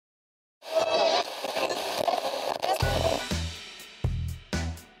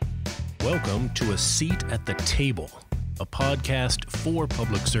welcome to A Seat at the Table, a podcast for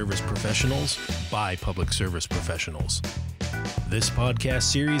public service professionals by public service professionals. This podcast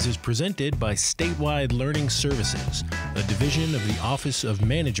series is presented by Statewide Learning Services, a division of the Office of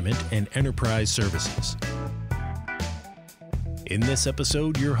Management and Enterprise Services. In this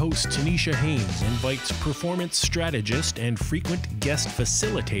episode, your host, Tanisha Haynes, invites performance strategist and frequent guest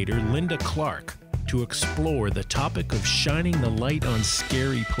facilitator Linda Clark to explore the topic of shining the light on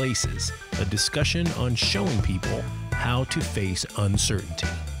scary places, a discussion on showing people how to face uncertainty.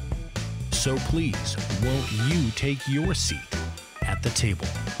 So please, won't you take your seat at the table?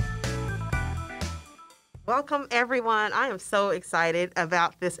 Welcome, everyone. I am so excited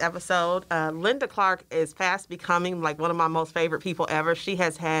about this episode. Linda Clark is fast becoming like one of my most favorite people ever. She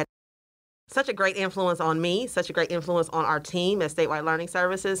has had such a great influence on me, such a great influence on our team at Statewide Learning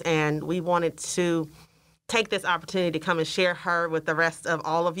Services, and we wanted to take this opportunity to come and share her with the rest of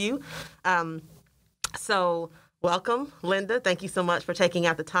all of you. So welcome, Linda. Thank you so much for taking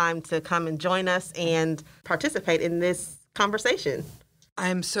out the time to come and join us and participate in this conversation.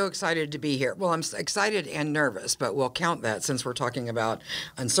 I'm so excited to be here. Well, I'm excited and nervous, but we'll count that since we're talking about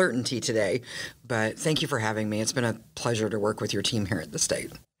uncertainty today. But thank you for having me. It's been a pleasure to work with your team here at the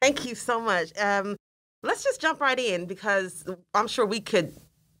state. Thank you so much. Let's just jump right in because I'm sure we could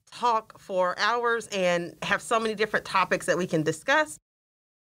talk for hours and have so many different topics that we can discuss.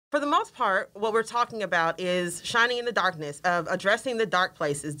 For the most part, what we're talking about is shining in the darkness, of addressing the dark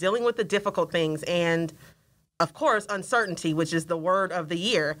places, dealing with the difficult things, and of course, uncertainty, which is the word of the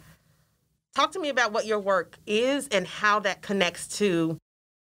year. Talk to me about what your work is and how that connects to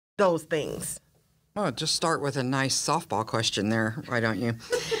those things. Oh, just start with a nice softball question there, why don't you?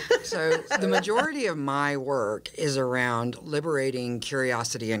 So the majority of my work is around liberating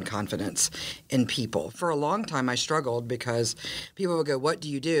curiosity and confidence in people. For a long time, I struggled because people would go, "What do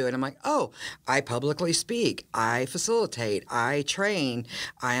you do?" And I'm like, "Oh, I publicly speak. I facilitate. I train.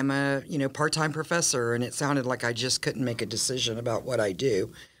 I am a part-time professor." And it sounded like I just couldn't make a decision about what I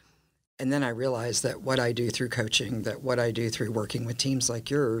do. And then I realized that what I do through coaching, that what I do through working with teams like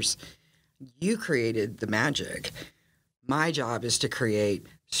yours, you created the magic. My job is to create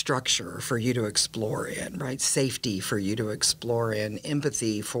structure for you to explore in, right? Safety for you to explore in,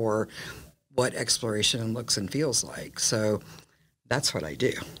 empathy for what exploration looks and feels like. So that's what I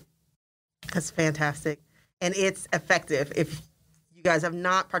do. That's fantastic. And it's effective. If you guys have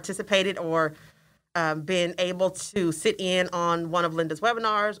not participated or been able to sit in on one of Linda's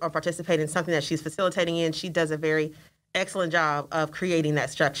webinars or participate in something that she's facilitating in, she does a very excellent job of creating that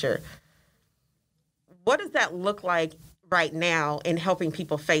structure. What does that look like right now in helping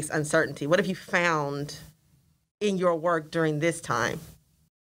people face uncertainty? What have you found in your work during this time?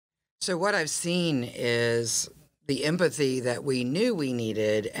 So what I've seen is the empathy that we knew we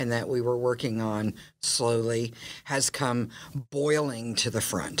needed and that we were working on slowly has come boiling to the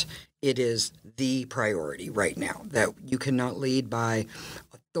front. It is the priority right now, that you cannot lead by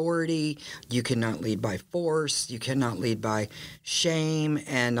authority, you cannot lead by force, you cannot lead by shame,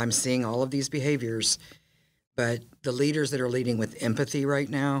 and I'm seeing all of these behaviors, but the leaders that are leading with empathy right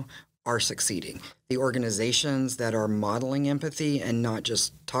now are succeeding. The organizations that are modeling empathy and not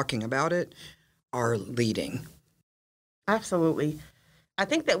just talking about it are leading. Absolutely. I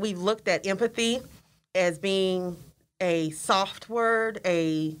think that we've looked at empathy as being a soft word,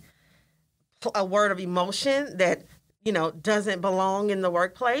 a word of emotion that doesn't belong in the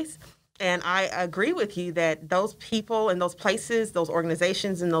workplace. And I agree with you that those people and those places, those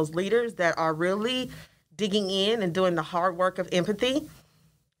organizations and those leaders that are really digging in and doing the hard work of empathy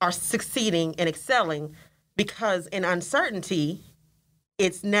are succeeding and excelling because in uncertainty,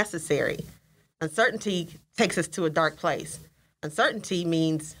 it's necessary. Uncertainty takes us to a dark place. Uncertainty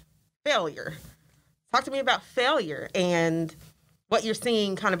means failure. Talk to me about failure and what you're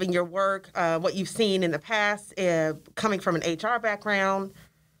seeing kind of in your work, what you've seen in the past, coming from an HR background.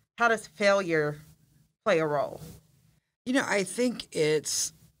 How does failure play a role? I think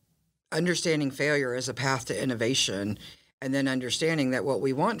it's understanding failure as a path to innovation and then understanding that what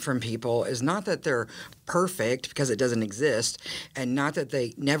we want from people is not that they're perfect because it doesn't exist and not that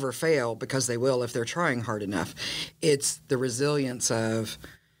they never fail because they will if they're trying hard enough. It's the resilience of,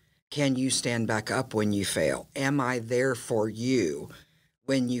 can you stand back up when you fail? Am I there for you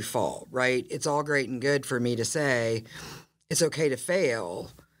when you fall, right? It's all great and good for me to say it's okay to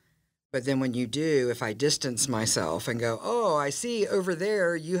fail, but then when you do, if I distance myself and go, "Oh, I see over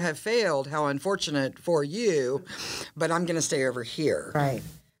there you have failed, how unfortunate for you, but I'm going to stay over here." Right.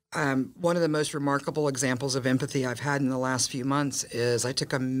 One of the most remarkable examples of empathy I've had in the last few months is I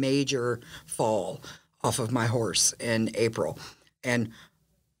took a major fall off of my horse in April. And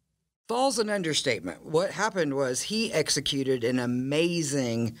Fall's an understatement. What happened was he executed an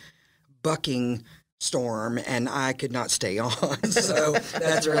amazing bucking storm, and I could not stay on. So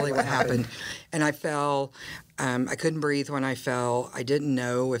that's really what happened. And I fell. I couldn't breathe when I fell. I didn't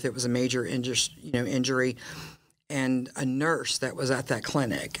know if it was a major injury. And a nurse that was at that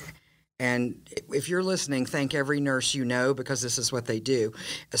clinic. And if you're listening, thank every nurse you know, because this is what they do,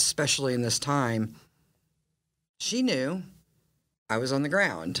 especially in this time. She knew I was on the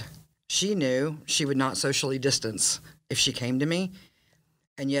ground. She knew she would not socially distance if she came to me.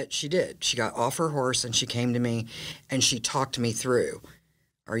 And yet she did. She got off her horse and she came to me and she talked me through.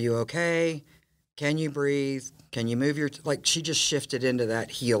 Are you okay? Can you breathe? Can you move like she just shifted into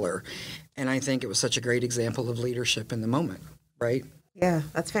that healer. And I think it was such a great example of leadership in the moment, right? Yeah,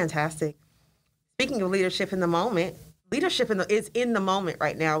 that's fantastic. Speaking of leadership in the moment, leadership is in the moment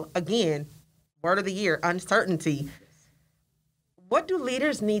right now. Again, word of the year, uncertainty. What do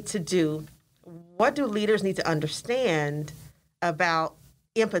leaders need to do? What do leaders need to understand about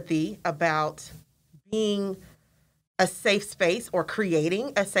empathy, about being a safe space or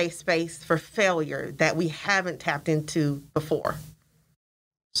creating a safe space for failure that we haven't tapped into before?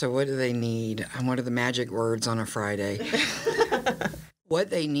 So what do they need? And what are the magic words on a Friday? What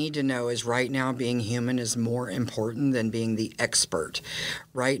they need to know is right now being human is more important than being the expert.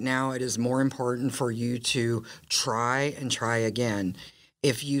 Right now it is more important for you to try and try again.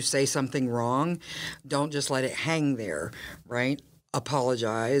 If you say something wrong, don't just let it hang there, right?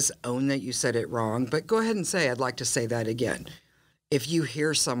 Apologize, own that you said it wrong, but go ahead and say, I'd like to say that again. If you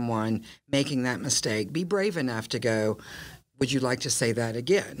hear someone making that mistake, be brave enough to go, would you like to say that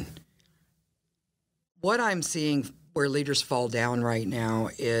again? What I'm seeing where leaders fall down right now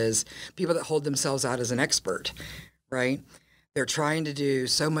is people that hold themselves out as an expert, right? They're trying to do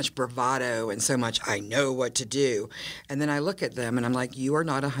so much bravado and so much, I know what to do. And then I look at them and I'm like, you are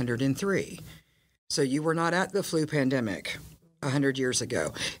not 103. So you were not at the flu pandemic 100 years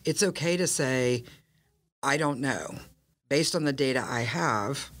ago. It's okay to say, I don't know. Based on the data I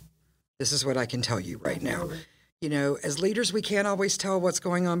have, this is what I can tell you right now. You know, as leaders, we can't always tell what's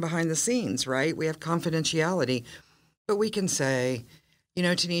going on behind the scenes, right? We have confidentiality, but we can say, you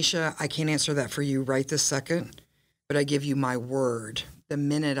know, Tanisha, I can't answer that for you right this second, but I give you my word. The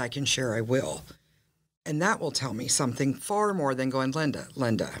minute I can share, I will. And that will tell me something far more than going,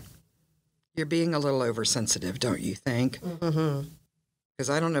 Linda, you're being a little oversensitive, don't you think? Mm-hmm. Because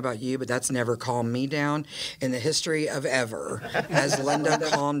I don't know about you, but that's never calmed me down in the history of ever. Has Linda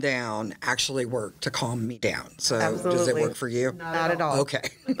calmed down actually worked to calm me down? So Absolutely. Does it work for you? Not at all. Okay.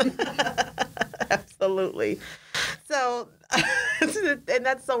 Absolutely. So, and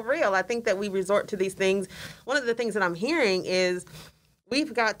that's so real. I think that we resort to these things. One of the things that I'm hearing is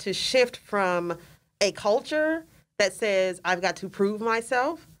we've got to shift from a culture that says, I've got to prove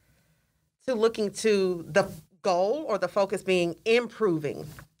myself, to looking to the goal or the focus being improving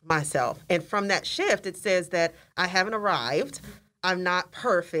myself. And from that shift, it says that I haven't arrived. I'm not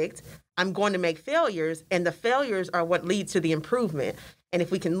perfect. I'm going to make failures. And the failures are what leads to the improvement. And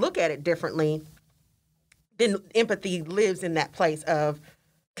if we can look at it differently, then empathy lives in that place of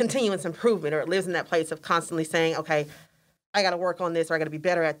continuous improvement, or it lives in that place of constantly saying, okay, I got to work on this, or I got to be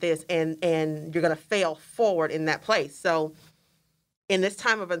better at this. And you're going to fail forward in that place. So in this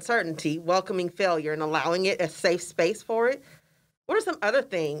time of uncertainty, welcoming failure and allowing it a safe space for it, what are some other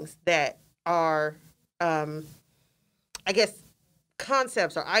things that are, I guess,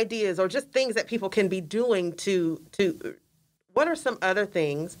 concepts or ideas or just things that people can be doing what are some other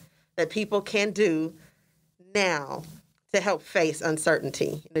things that people can do now to help face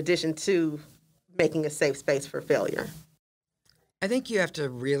uncertainty in addition to making a safe space for failure? I think you have to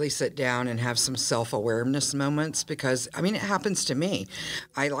really sit down and have some self-awareness moments because, I mean, it happens to me.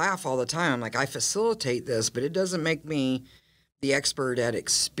 I laugh all the time. I'm like, I facilitate this, but it doesn't make me the expert at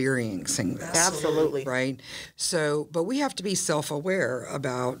experiencing this. Absolutely. Right? So, but we have to be self-aware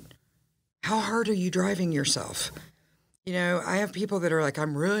about how hard are you driving yourself? You know, I have people that are like,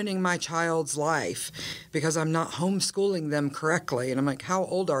 I'm ruining my child's life because I'm not homeschooling them correctly. And I'm like, how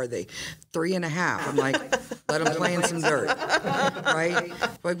old are they? 3.5. I'm like, let them play in some dirt. Right?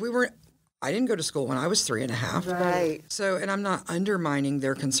 Like I didn't go to school when I was 3.5. Right. So, and I'm not undermining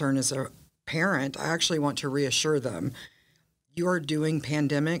their concern as a parent. I actually want to reassure them, you are doing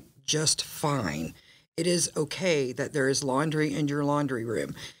pandemic just fine. It is okay that there is laundry in your laundry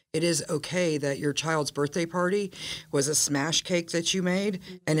room. It is okay that your child's birthday party was a smash cake that you made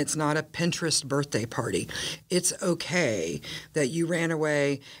and it's not a Pinterest birthday party. It's okay that you ran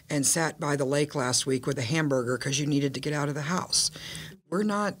away and sat by the lake last week with a hamburger because you needed to get out of the house. We're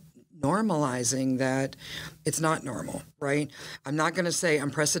not normalizing that it's not normal, right? I'm not going to say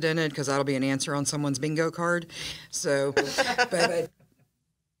unprecedented because that'll be an answer on someone's bingo card. So, but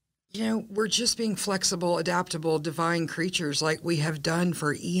you know, we're just being flexible, adaptable, divine creatures like we have done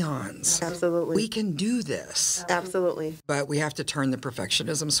for eons. Absolutely. We can do this. Absolutely. But we have to turn the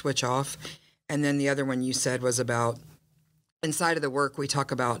perfectionism switch off. And then the other one you said was about inside of the work, we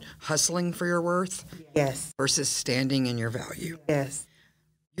talk about hustling for your worth. Yes. Versus standing in your value. Yes.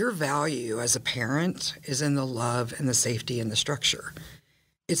 Your value as a parent is in the love and the safety and the structure.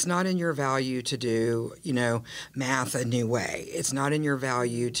 It's not in your value to do, you know, math a new way. It's not in your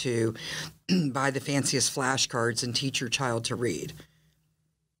value to buy the fanciest flashcards and teach your child to read.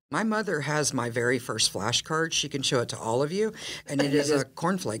 My mother has my very first flashcard. She can show it to all of you, and it is a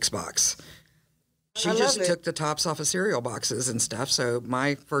cornflakes box. She just took the tops off of cereal boxes and stuff, so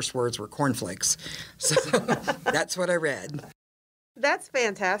my first words were cornflakes. So that's what I read. That's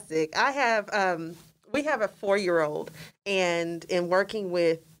fantastic. I have we have a 4-year-old, and in working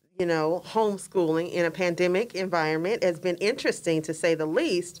with, you know, homeschooling in a pandemic environment has been interesting to say the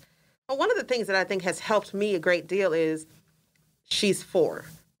least. But one of the things that I think has helped me a great deal is she's 4.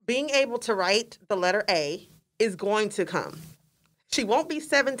 Being able to write the letter A is going to come. She won't be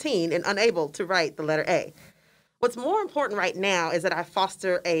 17 and unable to write the letter A. What's more important right now is that I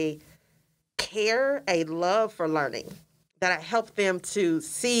foster a care, a love for learning, that I help them to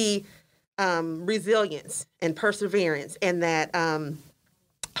see resilience and perseverance, and that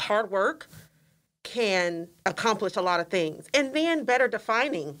hard work can accomplish a lot of things, and then better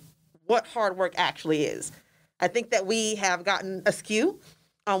defining what hard work actually is. I think that we have gotten askew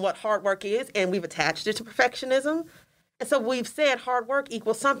on what hard work is, and we've attached it to perfectionism. And so we've said hard work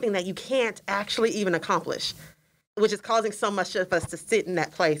equals something that you can't actually even accomplish, which is causing so much of us to sit in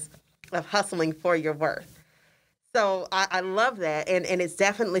that place of hustling for your worth. So I love that. And it's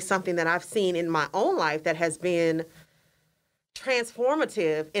definitely something that I've seen in my own life that has been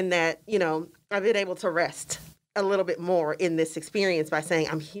transformative in that, you know, I've been able to rest a little bit more in this experience by saying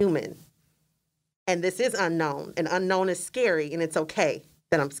I'm human. And this is unknown. And unknown is scary. And it's okay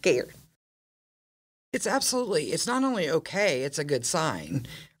that I'm scared. It's absolutely, it's not only okay, it's a good sign,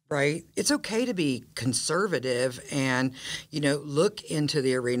 right? It's okay to be conservative and, you know, look into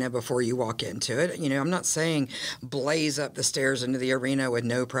the arena before you walk into it. You know, I'm not saying blaze up the stairs into the arena with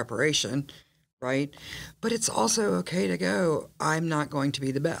no preparation, right? But it's also okay to go, I'm not going to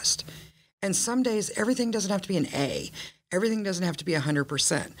be the best. And some days, everything doesn't have to be an A. Everything doesn't have to be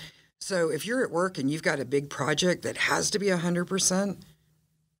 100%. So if you're at work and you've got a big project that has to be 100%,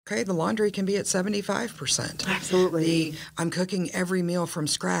 okay, the laundry can be at 75%. Absolutely. I'm cooking every meal from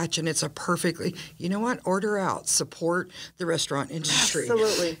scratch and it's a perfectly, you know what? Order out, support the restaurant industry.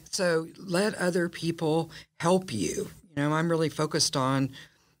 Absolutely. So let other people help you. You know, I'm really focused on,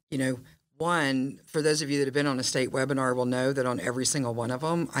 you know, one, for those of you that have been on a state webinar will know that on every single one of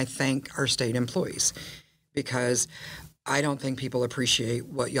them, I thank our state employees because I don't think people appreciate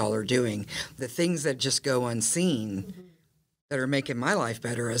what y'all are doing. The things that just go unseen that are making my life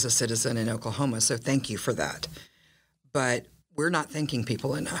better as a citizen in Oklahoma. So thank you for that. But we're not thanking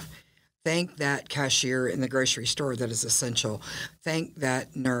people enough. Thank that cashier in the grocery store that is essential. Thank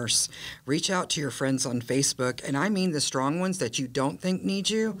that nurse. Reach out to your friends on Facebook. And I mean the strong ones that you don't think need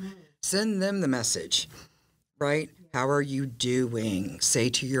you. Send them the message, right? How are you doing? Say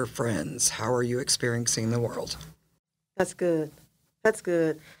to your friends, how are you experiencing the world? That's good. That's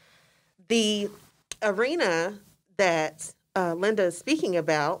good. The arena that Linda is speaking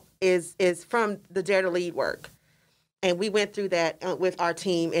about is from the Dare to Lead work. And we went through that with our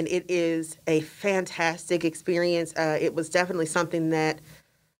team, and it is a fantastic experience. It was definitely something that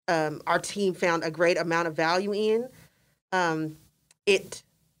our team found a great amount of value in. It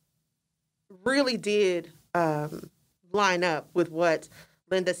really did line up with what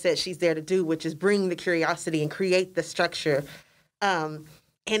Linda said she's there to do, which is bring the curiosity and create the structure.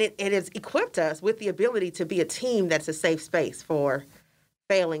 And it has equipped us with the ability to be a team that's a safe space for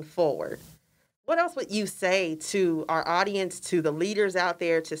failing forward. What else would you say to our audience, to the leaders out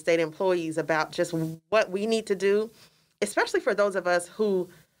there, to state employees about just what we need to do, especially for those of us who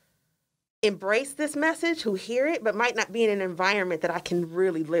embrace this message, who hear it, but might not be in an environment that I can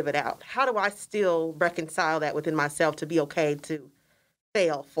really live it out? How do I still reconcile that within myself to be okay to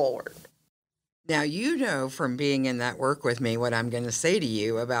fail forward? Now, you know from being in that work with me, what I'm going to say to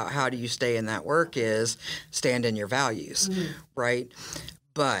you about how do you stay in that work is stand in your values, right?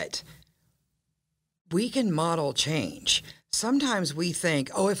 But we can model change. Sometimes we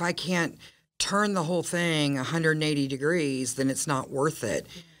think, oh, if I can't turn the whole thing 180 degrees, then it's not worth it.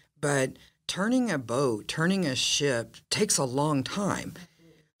 But turning a boat, turning a ship takes a long time.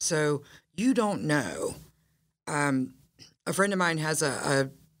 So you don't know. A friend of mine has a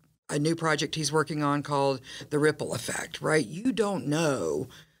new project he's working on called the ripple effect, right? You don't know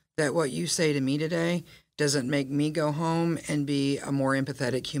that what you say to me today doesn't make me go home and be a more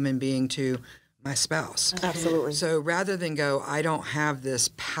empathetic human being to my spouse. Absolutely. So rather than go, I don't have this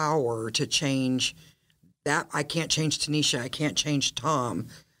power to change that. I can't change Tanisha. I can't change Tom.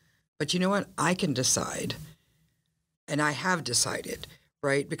 But you know what? I can decide. And I have decided,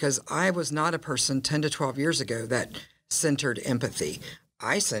 right? Because I was not a person 10 to 12 years ago that centered empathy.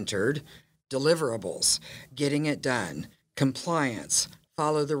 I centered deliverables, getting it done, compliance,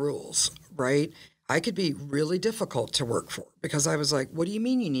 follow the rules, right? I could be really difficult to work for because I was like, what do you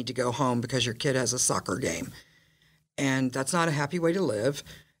mean you need to go home because your kid has a soccer game? And that's not a happy way to live.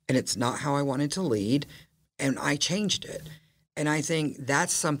 And it's not how I wanted to lead. And I changed it. And I think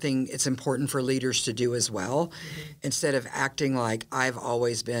that's something it's important for leaders to do as well. Mm-hmm. Instead of acting like I've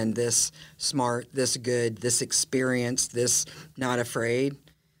always been this smart, this good, this experienced, this not afraid.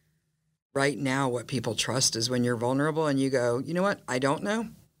 Right now, what people trust is when you're vulnerable and you go, you know what? I don't know.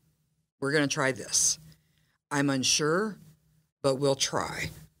 We're going to try this. I'm unsure, but we'll try.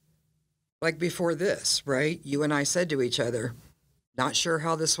 Like before this, right? You and I said to each other, not sure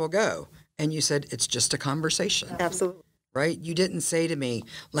how this will go. And you said, it's just a conversation. Absolutely. Right? You didn't say to me,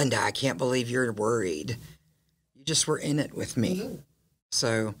 Linda, I can't believe you're worried. You just were in it with me. Mm-hmm.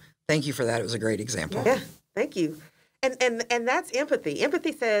 So thank you for that. It was a great example. Yeah, thank you. And that's empathy.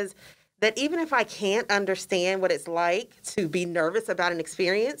 Empathy says that even if I can't understand what it's like to be nervous about an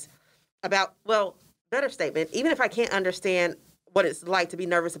experience, better statement, even if I can't understand what it's like to be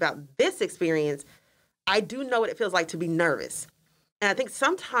nervous about this experience, I do know what it feels like to be nervous. And I think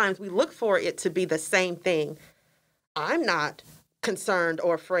sometimes we look for it to be the same thing. I'm not concerned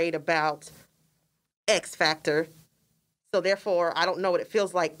or afraid about X factor, so therefore I don't know what it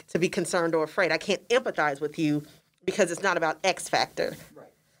feels like to be concerned or afraid. I can't empathize with you because it's not about X factor. Right.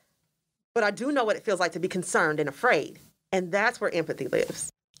 But I do know what it feels like to be concerned and afraid. And that's where empathy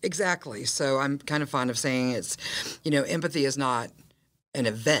lives. Exactly. So I'm kind of fond of saying it's, empathy is not an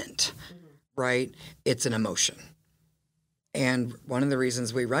event, mm-hmm. right? It's an emotion. And one of the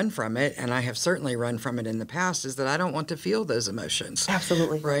reasons we run from it, and I have certainly run from it in the past, is that I don't want to feel those emotions.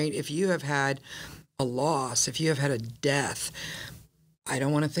 Absolutely. Right? If you have had a loss, if you have had a death, I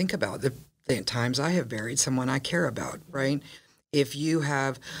don't want to think about the times I have buried someone I care about, right? If you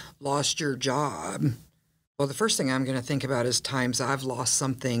have lost your job, well, the first thing I'm going to think about is times I've lost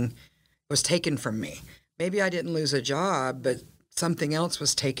something was taken from me. Maybe I didn't lose a job, but something else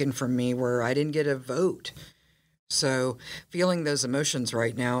was taken from me where I didn't get a vote. So feeling those emotions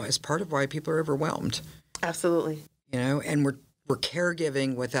right now is part of why people are overwhelmed. Absolutely. And we're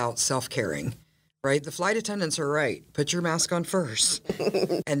caregiving without self-caring, right? The flight attendants are right. Put your mask on first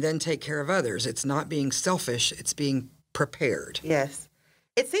and then take care of others. It's not being selfish. It's being prepared. Yes.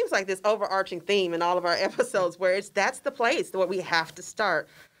 It seems like this overarching theme in all of our episodes where that's the place where we have to start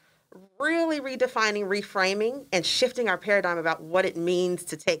really redefining, reframing, and shifting our paradigm about what it means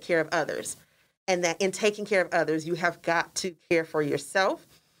to take care of others. And that in taking care of others, you have got to care for yourself.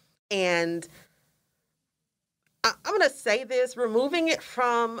 And I'm going to say this, removing it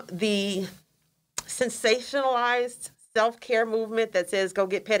from the sensationalized self-care movement that says go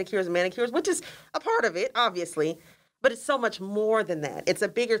get pedicures and manicures, which is a part of it, obviously. But it's so much more than that. It's a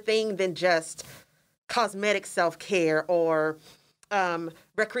bigger thing than just cosmetic self-care or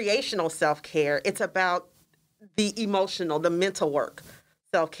recreational self-care. It's about the emotional, the mental work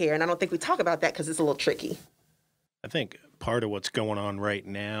self-care. And I don't think we talk about that because it's a little tricky. I think part of what's going on right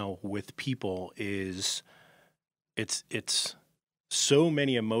now with people is it's so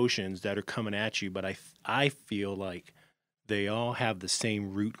many emotions that are coming at you, but I feel like they all have the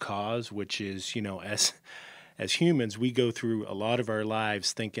same root cause, which is, as humans, we go through a lot of our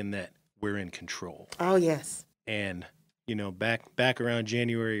lives thinking that we're in control. Oh, yes. And, back around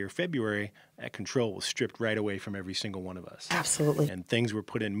January or February, that control was stripped right away from every single one of us. Absolutely. And things were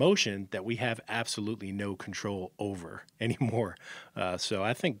put in motion that we have absolutely no control over anymore. So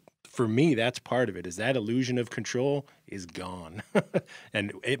I think for me, that's part of it, is that illusion of control is gone.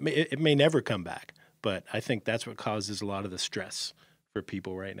 And it may never come back. But I think that's what causes a lot of the stress for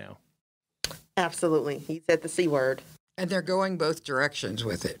people right now. Absolutely. He said the C word. And they're going both directions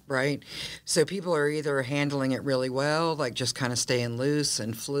with it, right? So people are either handling it really well, like just kind of staying loose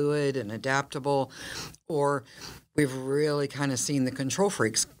and fluid and adaptable, or we've really kind of seen the control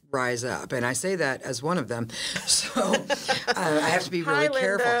freaks rise up. And I say that as one of them. So I have to be really Hi,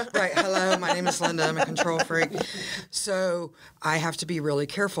 careful. Linda. Right. Hello, my name is Linda. I'm a control freak. So I have to be really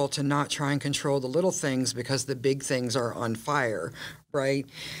careful to not try and control the little things because the big things are on fire, right?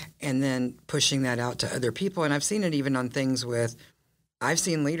 And then pushing that out to other people. And I've seen it even on things I've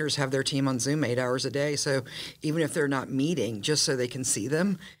seen leaders have their team on Zoom 8 hours a day. So even if they're not meeting, just so they can see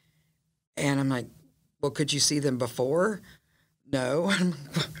them. And I'm like, well, could you see them before? No.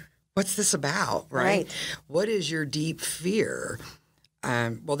 What's this about, right? What is your deep fear?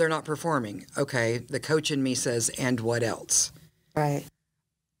 Well, they're not performing. Okay, the coach in me says, and what else? Right.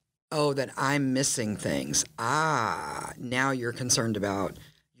 Oh, that I'm missing things. Now you're concerned about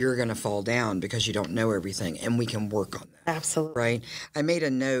you're going to fall down because you don't know everything, and we can work on that. Absolutely. Right? I made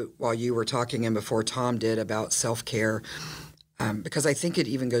a note while you were talking and before Tom did about self-care. Because I think it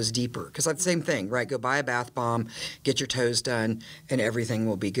even goes deeper. Because it's the same thing, right? Go buy a bath bomb, get your toes done, and everything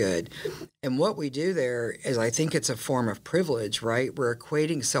will be good. And what we do there is I think it's a form of privilege, right? We're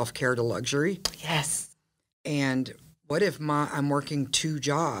equating self-care to luxury. Yes. And what if I'm working 2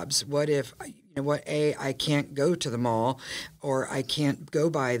 jobs? What if, I can't go to the mall, or I can't go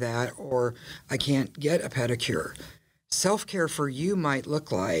buy that, or I can't get a pedicure? Self-care for you might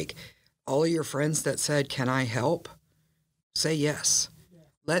look like all of your friends that said, can I help? Say yes.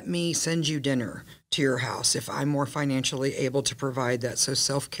 Let me send you dinner to your house if I'm more financially able to provide that. So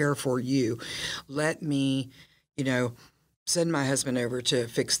self-care for you. Let me, send my husband over to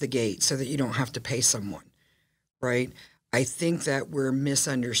fix the gate so that you don't have to pay someone, right? I think that we're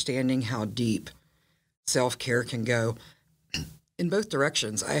misunderstanding how deep self-care can go in both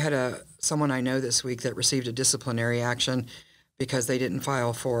directions. I had someone I know this week that received a disciplinary action because they didn't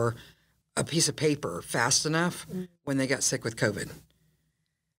file for a piece of paper fast enough when they got sick with COVID.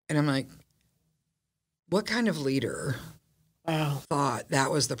 And I'm like, what kind of leader thought that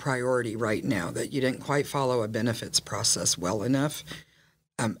was the priority right now, that you didn't quite follow a benefits process well enough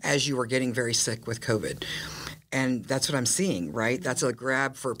as you were getting very sick with COVID? And that's what I'm seeing, right? That's a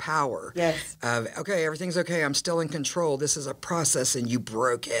grab for power. Yes. Okay, everything's okay. I'm still in control. This is a process and you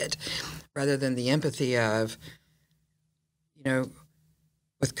broke it. Rather than the empathy of,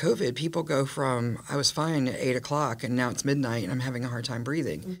 with COVID, people go from, I was fine at 8 o'clock and now it's midnight and I'm having a hard time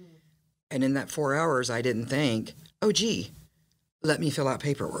breathing. Mm-hmm. And in that 4 hours, I didn't think, oh, gee, let me fill out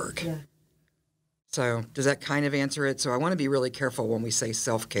paperwork. Yeah. So does that kind of answer it? So I want to be really careful when we say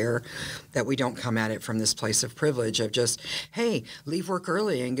self-care, that we don't come at it from this place of privilege of just, hey, leave work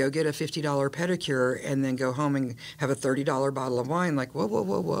early and go get a $50 pedicure and then go home and have a $30 bottle of wine. Like, whoa, whoa,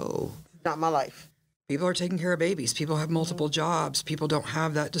 whoa, whoa. Not my life. People are taking care of babies. People have multiple jobs. People don't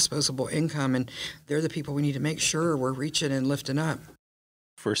have that disposable income, and they're the people we need to make sure we're reaching and lifting up.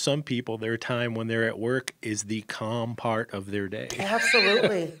 For some people, their time when they're at work is the calm part of their day.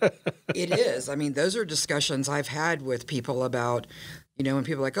 Absolutely. It is. I mean, those are discussions I've had with people about, when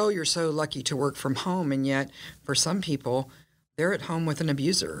people are like, oh, you're so lucky to work from home. And yet, for some people, they're at home with an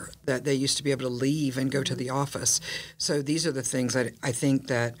abuser that they used to be able to leave and go to the office. So these are the things that I think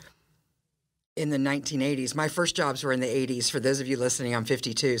that in the 1980s, my first jobs were in the 80s. For those of you listening, I'm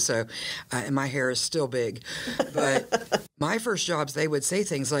 52, so and my hair is still big. But my first jobs, they would say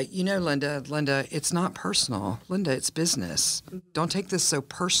things like, Linda, it's not personal. Linda, it's business. Don't take this so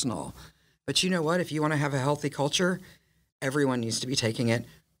personal. But you know what? If you want to have a healthy culture, everyone needs to be taking it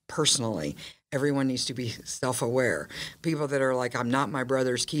personally. Everyone needs to be self-aware. People that are like, I'm not my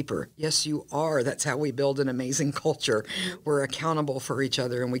brother's keeper. Yes, you are. That's how we build an amazing culture. We're accountable for each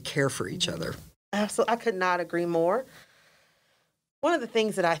other and we care for each other. Absolutely. I could not agree more. One of the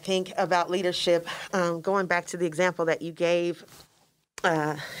things that I think about leadership, going back to the example that you gave,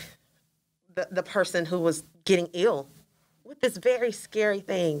 the person who was getting ill with this very scary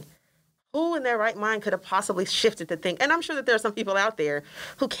thing, who in their right mind could have possibly shifted the thing? And I'm sure that there are some people out there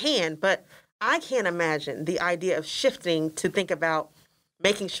who can, but I can't imagine the idea of shifting to think about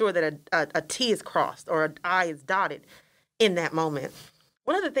making sure that a T is crossed or an I is dotted in that moment.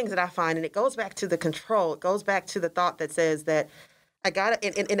 One of the things that I find, and it goes back to the control, it goes back to the thought that says that I got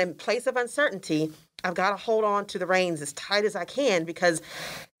to, in a place of uncertainty, I've got to hold on to the reins as tight as I can, because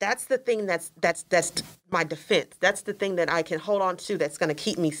that's the thing that's my defense. That's the thing that I can hold on to that's going to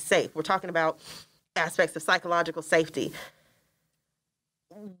keep me safe. We're talking about aspects of psychological safety.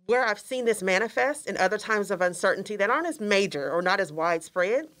 Where I've seen this manifest in other times of uncertainty that aren't as major or not as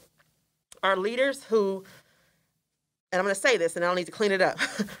widespread are leaders who, and I'm going to say this and I don't need to clean it up,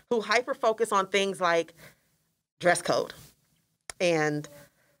 who hyper-focus on things like dress code and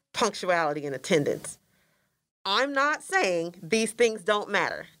punctuality and attendance. I'm not saying these things don't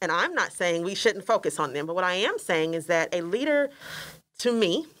matter, and I'm not saying we shouldn't focus on them, but what I am saying is that a leader, to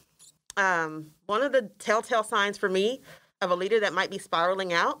me, one of the telltale signs for me of a leader that might be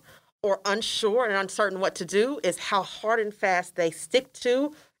spiraling out or unsure and uncertain what to do is how hard and fast they stick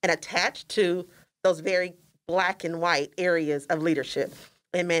to and attach to those very black and white areas of leadership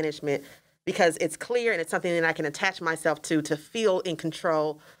and management, because it's clear and it's something that I can attach myself to feel in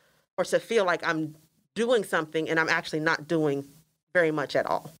control or to feel like I'm doing something and I'm actually not doing very much at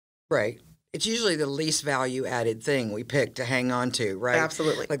all. Right. It's usually the least value added thing we pick to hang on to, right?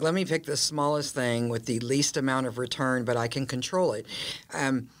 Absolutely. Like, let me pick the smallest thing with the least amount of return, but I can control it.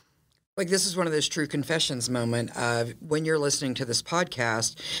 Like, this is one of those true confessions moment of when you're listening to this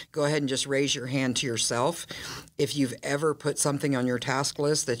podcast, go ahead and just raise your hand to yourself. If you've ever put something on your task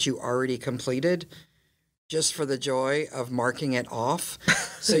list that you already completed, just for the joy of marking it off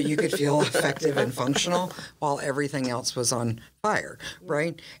so you could feel effective and functional while everything else was on fire,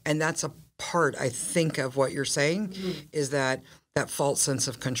 right? And that's a part, I think, of what you're saying is that false sense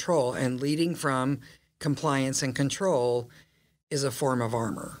of control, and leading from compliance and control is a form of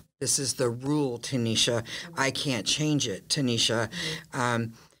armor. This is the rule, Tanisha. I can't change it, Tanisha.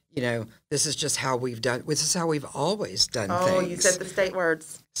 This is just how we've done. This is how we've always done things. Oh, you said the state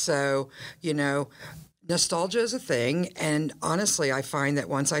words. So, nostalgia is a thing. And honestly, I find that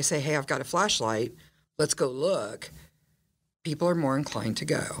once I say, hey, I've got a flashlight, let's go look, people are more inclined to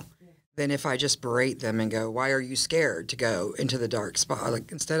go than if I just berate them and go, why are you scared to go into the dark spot?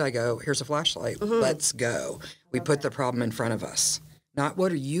 Like, instead I go, here's a flashlight. Let's go. We put the problem in front of us. Not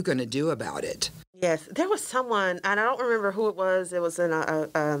what are you going to do about it? Yes. There was someone, and I don't remember who it was. It was in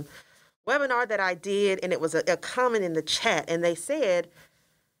a webinar that I did, and it was a comment in the chat. And they said,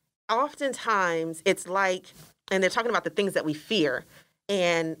 oftentimes it's like, and they're talking about the things that we fear.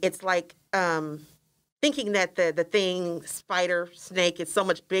 And it's like thinking that the thing, spider, snake, is so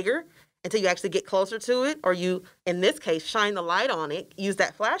much bigger until you actually get closer to it. Or you, in this case, shine the light on it, use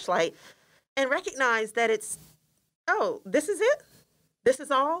that flashlight, and recognize that it's, oh, this is it? This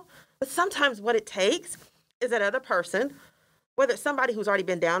is all? But sometimes what it takes is that other person, whether it's somebody who's already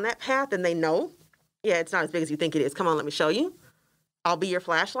been down that path and they know, yeah, it's not as big as you think it is. Come on, let me show you. I'll be your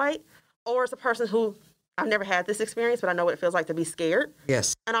flashlight. Or it's a person who, I've never had this experience, but I know what it feels like to be scared.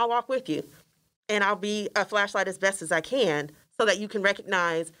 Yes. And I'll walk with you. And I'll be a flashlight as best as I can so that you can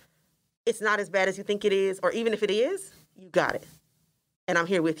recognize it's not as bad as you think it is. Or even if it is, you got it. And I'm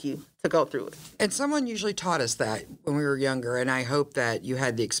here with you to go through it. And someone usually taught us that when we were younger, and I hope that you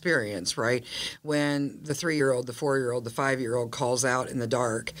had the experience, right? When the 3-year-old, the 4-year-old, the 5-year-old calls out in the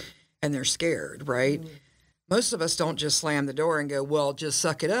dark and they're scared, right? Most of us don't just slam the door and go, well, just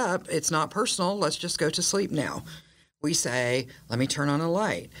suck it up. It's not personal. Let's just go to sleep now. We say, let me turn on a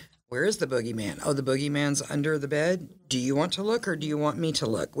light. Where is the boogeyman? Oh, the boogeyman's under the bed. Do you want to look or do you want me to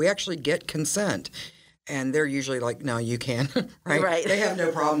look? We actually get consent. And they're usually like, no, you can, right? Right. They have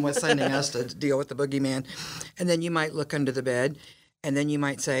no problem with sending us to deal with the boogeyman. And then you might look under the bed, and then you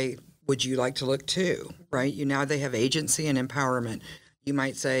might say, would you like to look too, right? Now they have agency and empowerment. You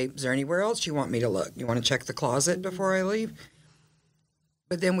might say, is there anywhere else you want me to look? You want to check the closet before I leave?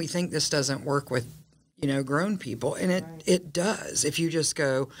 But then we think this doesn't work with, grown people, and it does. If you just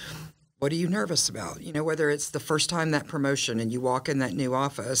go, what are you nervous about? Whether it's the first time that promotion and you walk in that new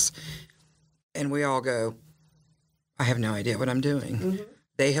office, and we all go, I have no idea what I'm doing.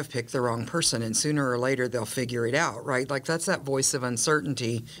 They have picked the wrong person, and sooner or later they'll figure it out, right? Like, that's that voice of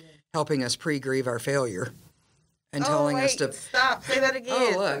uncertainty helping us pre-grieve our failure and telling us to... Stop. Say that again.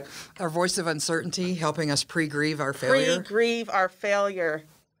 Oh, look. Our voice of uncertainty helping us pre-grieve our failure. Pre-grieve our failure.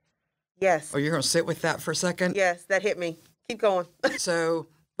 Yes. Oh, you're going to sit with that for a second? Yes, that hit me. Keep going. So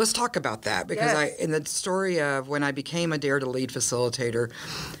let's talk about that, because Yes. in the story of when I became a Dare to Lead facilitator,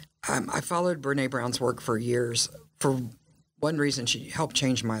 I followed Brene Brown's work for years. For one reason, she helped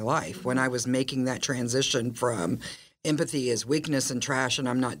change my life. When I was making that transition from empathy is weakness and trash and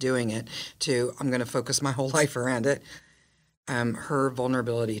I'm not doing it to I'm going to focus my whole life around it, her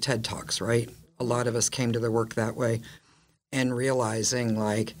vulnerability TED Talks, right? A lot of us came to the work that way, and realizing,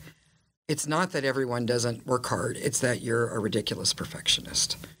 like, it's not that everyone doesn't work hard. It's that you're a ridiculous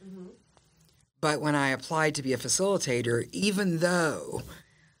perfectionist. But when I applied to be a facilitator, even though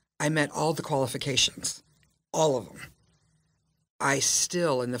I met all the qualifications, all of them, I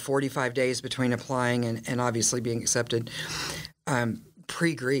still, in the 45 days between applying and obviously being accepted,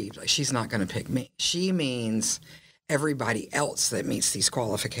 pre-grieved. Like, she's not going to pick me. She means everybody else that meets these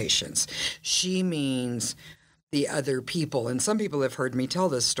qualifications. She means the other people. And some people have heard me tell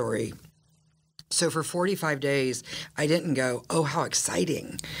this story. So for 45 days, I didn't go, oh, how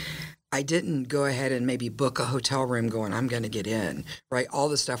exciting. I didn't go ahead and maybe book a hotel room going, I'm going to get in, right? All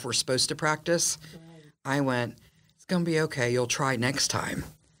the stuff we're supposed to practice. Right. I went, it's going to be okay. You'll try next time.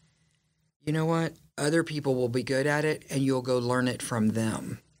 you know what? Other people will be good at it, and you'll go learn it from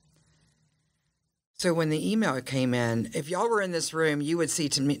them. So when the email came in, if y'all were in this room, you would see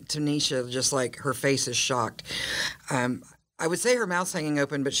Tanisha just like her face is shocked. I would say her mouth's hanging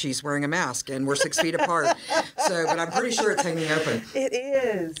open, but she's wearing a mask, and we're 6 feet apart. But I'm pretty sure it's hanging open. It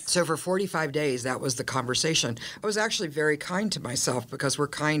is. So for 45 days, that was the conversation. I was actually very kind to myself because we're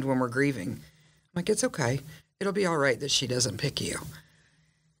kind when we're grieving. I'm like, it's okay. It'll be all right that she doesn't pick you.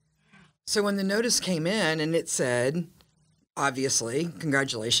 So when the notice came in and it said, obviously,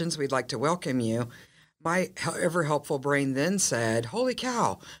 congratulations, we'd like to welcome you. My ever helpful brain then said, holy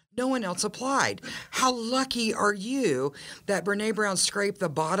cow, no one else applied. How lucky are you that Brene Brown scraped the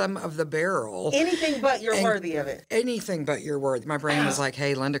bottom of the barrel? Anything but you're worthy of it. Anything but you're worthy. My brain was like,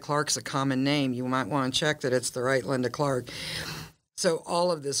 hey, Linda Clark's a common name. You might want to check that it's the right Linda Clark. So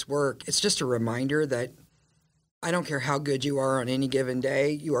all of this work, it's just a reminder that I don't care how good you are on any given day,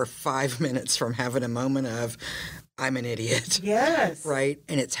 you are 5 minutes from having a moment of, I'm an idiot. Yes. Right?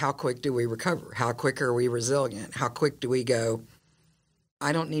 And it's how quick do we recover? How quick are we resilient? How quick do we go,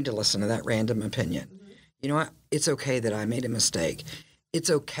 I don't need to listen to that random opinion. Mm-hmm. You know what? It's okay that I made a mistake.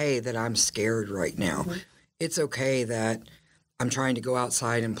 It's okay that I'm scared right now. Mm-hmm. It's okay that I'm trying to go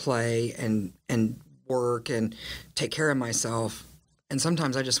outside and play and work and take care of myself. And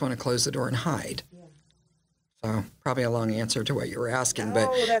sometimes I just want to close the door and hide. Yeah. So probably a long answer to what you were asking,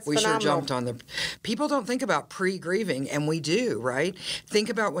 but we sure jumped on the... People don't think about pre-grieving, and we do, right? Think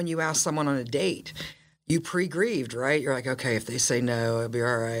about when you ask someone on a date. You pre-grieved, right? You're like, okay, if they say no, it'll be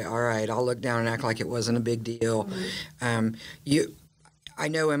all right, I'll look down and act like it wasn't a big deal. Mm-hmm. I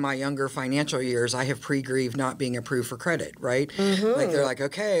know in my younger financial years, I have pre-grieved not being approved for credit, right? Mm-hmm. Like they're like,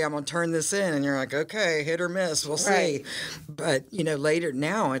 okay, I'm going to turn this in. And you're like, okay, hit or miss, we'll see. But, later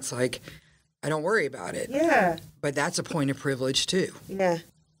now it's like, I don't worry about it. Yeah. But that's a point of privilege too. Yeah.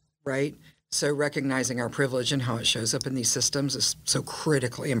 Right? So recognizing our privilege and how it shows up in these systems is so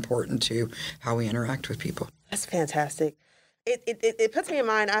critically important to how we interact with people. That's fantastic. It puts me in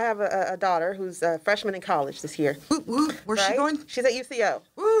mind, I have a daughter who's a freshman in college this year. Woo, woo. Where's she going? She's at UCO.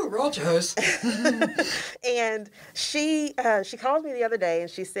 Woo, roll Joes. And she called me the other day and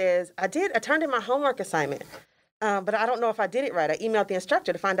she says, I turned in my homework assignment. But I don't know if I did it right. I emailed the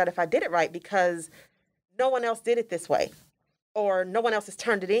instructor to find out if I did it right because no one else did it this way or no one else has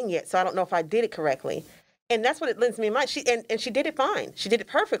turned it in yet. So I don't know if I did it correctly. And that's what it lends me in mind. She did it fine. She did it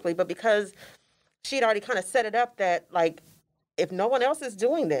perfectly. But because she'd already kind of set it up that, like, if no one else is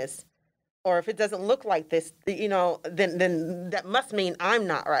doing this or if it doesn't look like this, then that must mean I'm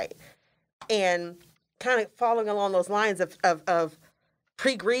not right. And kind of following along those lines of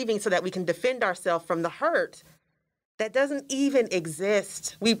pre-grieving so that we can defend ourselves from the hurt that doesn't even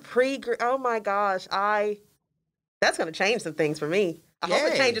exist. Oh my gosh, that's going to change some things for me. I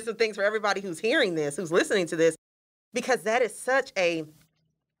hope it changes some things for everybody who's hearing this, who's listening to this, because that is such a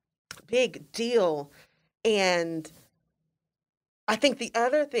big deal. And I think the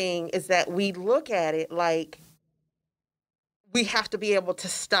other thing is that we look at it like we have to be able to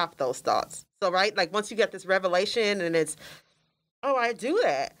stop those thoughts. So, right, like once you get this revelation and it's, oh, I do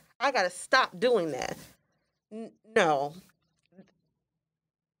that, I got to stop doing that. No,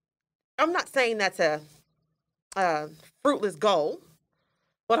 I'm not saying that's a fruitless goal.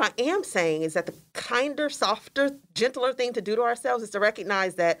 What I am saying is that the kinder, softer, gentler thing to do to ourselves is to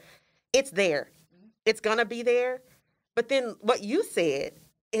recognize that it's there. It's going to be there. But then what you said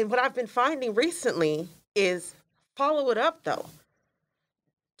and what I've been finding recently is follow it up, though.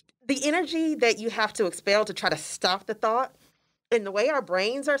 The energy that you have to expel to try to stop the thought and the way our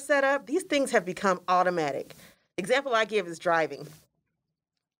brains are set up, these things have become automatic. Example I give is driving.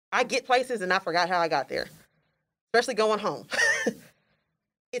 I get places and I forgot how I got there, especially going home.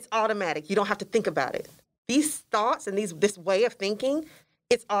 It's automatic. You don't have to think about it. These thoughts and this way of thinking,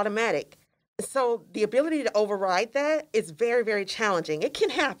 it's automatic. So the ability to override that is very, very challenging. It can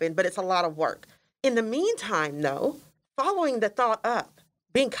happen, but it's a lot of work. In the meantime, though, following the thought up,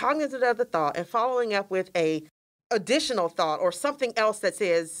 being cognizant of the thought and following up with a additional thought or something else that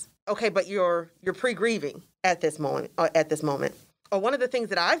says, okay, but you're pre-grieving at this moment. Or one of the things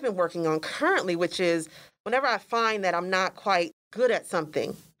that I've been working on currently, which is whenever I find that I'm not quite good at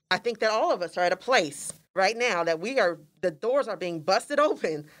something, I think that all of us are at a place right now that the doors are being busted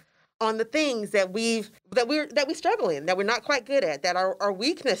open on the things that we struggle in, that we're not quite good at, that are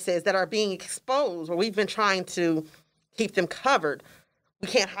weaknesses that are being exposed, or we've been trying to keep them covered. We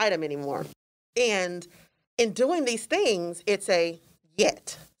can't hide them anymore. And in doing these things, it's a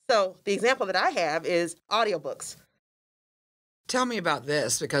yet. So the example that I have is audiobooks. Tell me about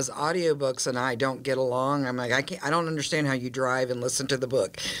this, because audiobooks and I don't get along. I'm like, I don't understand how you drive and listen to the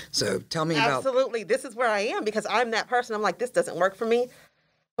book. So tell me about. Absolutely. This is where I am, because I'm that person. I'm like, this doesn't work for me.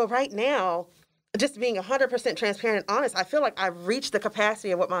 But right now, just being 100% transparent and honest, I feel like I've reached the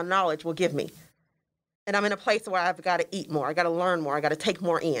capacity of what my knowledge will give me. And I'm in a place where I've got to eat more. I got to learn more. I got to take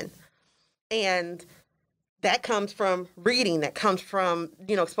more in. And that comes from reading. That comes from,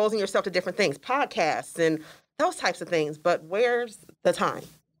 exposing yourself to different things, podcasts and those types of things. But where's the time?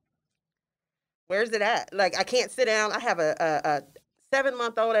 Where's it at? Like, I can't sit down. I have a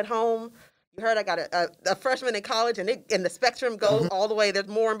 7-month-old at home. You heard I got a freshman in college, and the spectrum goes all the way. There's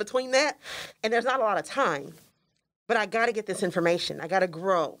more in between that. And there's not a lot of time. But I got to get this information. I got to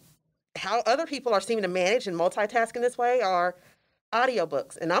grow. How other people are seeming to manage and multitask in this way are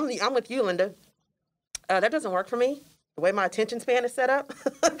audiobooks. And I'm with you, Linda. That doesn't work for me. The way my attention span is set up,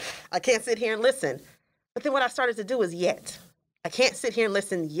 I can't sit here and listen. But then what I started to do is yet. I can't sit here and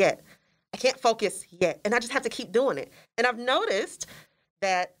listen yet. I can't focus yet. And I just have to keep doing it. And I've noticed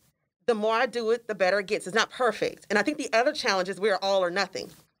that the more I do it, the better it gets. It's not perfect. And I think the other challenge is we're all or nothing.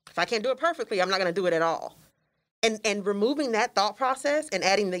 If I can't do it perfectly, I'm not going to do it at all. And removing that thought process and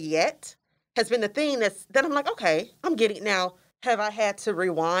adding the yet has been the thing that I'm like, okay, I'm getting it now. Have I had to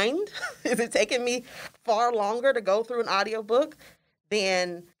rewind? Is it taking me far longer to go through an audiobook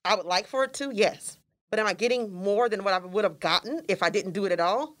than I would like for it to? Yes. But am I getting more than what I would have gotten if I didn't do it at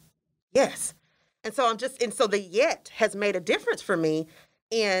all? Yes. And so so the yet has made a difference for me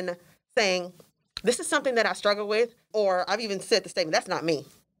in saying, this is something that I struggle with, or I've even said the statement, that's not me.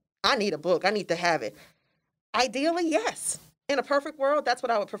 I need a book. I need to have it. Ideally, yes. In a perfect world, that's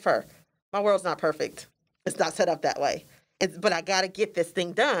what I would prefer. My world's not perfect. It's not set up that way. But I got to get this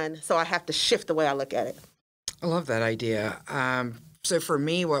thing done, so I have to shift the way I look at it. I love that idea. So for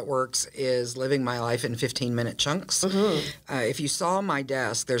me, what works is living my life in 15-minute chunks. If you saw my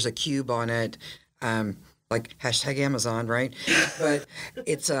desk, there's a cube on it, like #Amazon, right? But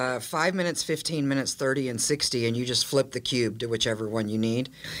it's 5 minutes, 15 minutes, 30, and 60, and you just flip the cube to whichever one you need.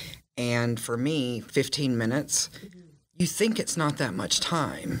 And for me, 15 minutes, you think it's not that much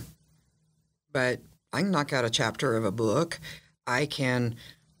time, but I can knock out a chapter of a book. I can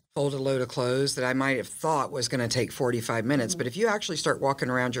fold a load of clothes that I might have thought was going to take 45 minutes. But if you actually start walking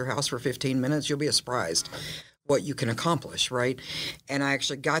around your house for 15 minutes, you'll be surprised what you can accomplish, right? And I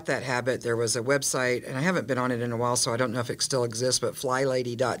actually got that habit. There was a website, and I haven't been on it in a while, so I don't know if it still exists, but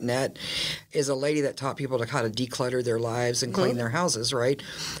flylady.net is a lady that taught people to kind of declutter their lives and clean their houses, right?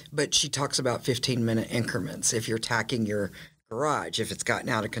 But she talks about 15-minute increments. If you're tacking your garage, if it's gotten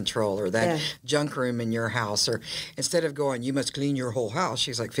out of control, or that junk room in your house, or instead of going, you must clean your whole house,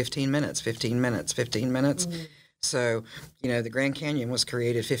 she's like 15 minutes, 15 minutes, 15 minutes. So, the Grand Canyon was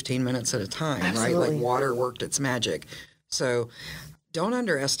created 15 minutes at a time, right? Like water worked its magic. So don't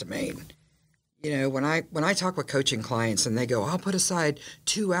underestimate. When I talk with coaching clients and they go, I'll put aside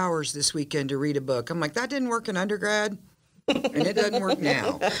 2 hours this weekend to read a book. I'm like, that didn't work in undergrad. And it doesn't work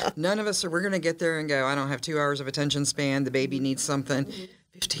now. None of us we're going to get there and go, I don't have 2 hours of attention span. The baby needs something.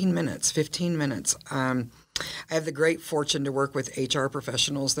 15 minutes, 15 minutes. I have the great fortune to work with HR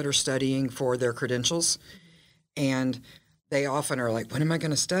professionals that are studying for their credentials. And they often are like, when am I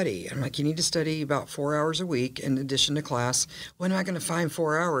going to study? I'm like, you need to study about 4 hours a week in addition to class. When am I going to find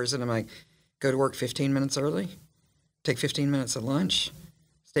 4 hours? And I'm like, go to work 15 minutes early, take 15 minutes at lunch,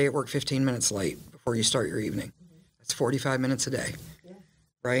 stay at work 15 minutes late before you start your evening. That's 45 minutes a day,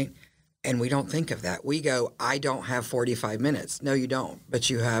 right? And we don't think of that. We go, I don't have 45 minutes. No, you don't. But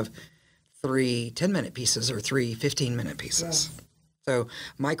you have 3 10-minute pieces or 3 15-minute pieces. Yeah. So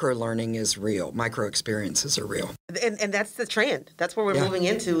micro-learning is real. Micro-experiences are real. And that's the trend. That's where we're moving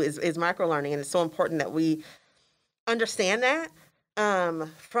into is micro-learning. And it's so important that we understand that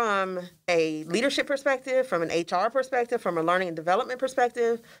from a leadership perspective, from an HR perspective, from a learning and development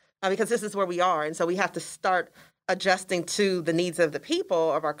perspective, because this is where we are. And so we have to start adjusting to the needs of the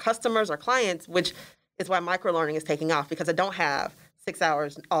people, of our customers, our clients, which is why micro-learning is taking off, because I don't have 6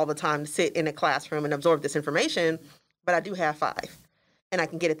 hours all the time to sit in a classroom and absorb this information, but I do have 5, and I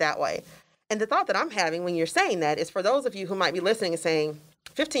can get it that way. And the thought that I'm having when you're saying that is for those of you who might be listening and saying,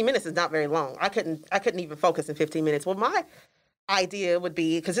 15 minutes is not very long. I couldn't even focus in 15 minutes. Well, my idea would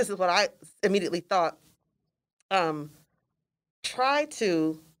be, because this is what I immediately thought, try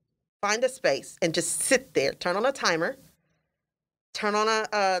to find a space and just sit there, turn on a timer, turn on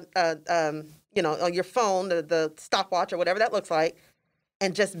on your phone, the stopwatch or whatever that looks like,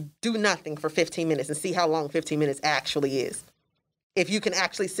 and just do nothing for 15 minutes and see how long 15 minutes actually is. If you can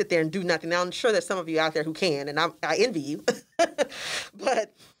actually sit there and do nothing. Now, I'm sure there's some of you out there who can, and I envy you.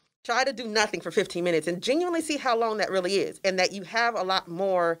 But try to do nothing for 15 minutes and genuinely see how long that really is, and that you have a lot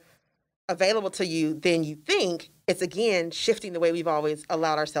more available to you than you think. It's, again, shifting the way we've always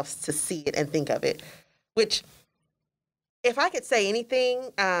allowed ourselves to see it and think of it, which, if I could say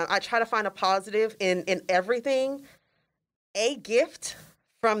anything, I try to find a positive in everything. A gift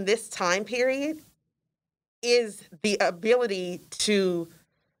from this time period is the ability to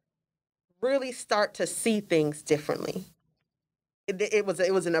really start to see things differently. It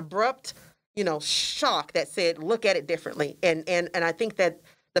was an abrupt, shock that said, look at it differently. And I think that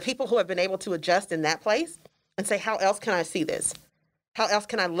the people who have been able to adjust in that place and say, how else can I see this? How else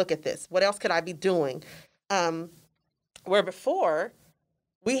can I look at this? What else could I be doing? Where before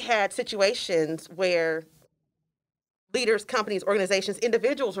we had situations where leaders, companies, organizations,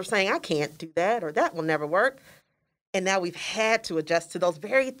 individuals were saying, I can't do that, or that will never work. And now we've had to adjust to those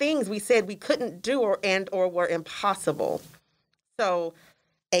very things we said we couldn't do or were impossible. So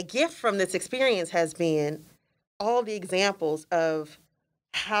a gift from this experience has been all the examples of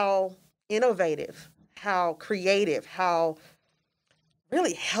how innovative, how creative, how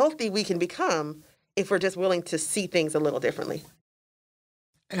really healthy we can become if we're just willing to see things a little differently.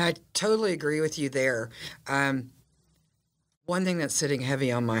 And I totally agree with you there. One thing that's sitting heavy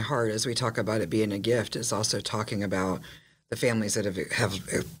on my heart as we talk about it being a gift is also talking about the families that have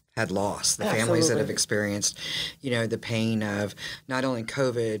had loss, the families that have experienced, the pain of not only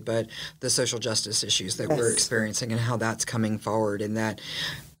COVID, but the social justice issues that we're experiencing and how that's coming forward. And that,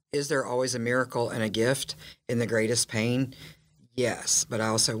 is there always a miracle and a gift in the greatest pain? Yes, but I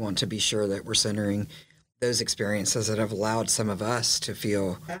also want to be sure that we're centering those experiences that have allowed some of us to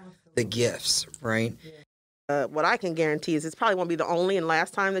feel the gifts, right? Yeah. What I can guarantee is it's probably won't be the only and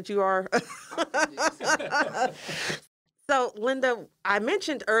last time that you are. So, Linda, I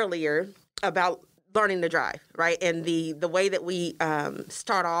mentioned earlier about learning to drive, right? And the way that we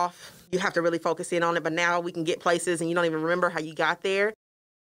start off, you have to really focus in on it, but now we can get places and you don't even remember how you got there.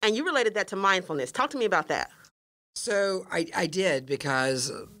 And you related that to mindfulness. Talk to me about that. So I did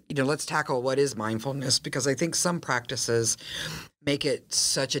because, let's tackle what is mindfulness, because I think some practices make it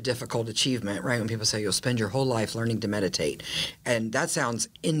such a difficult achievement, right? When people say you'll spend your whole life learning to meditate, and that sounds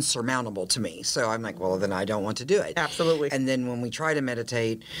insurmountable to me. So I'm like, well, then I don't want to do it. Absolutely. And then when we try to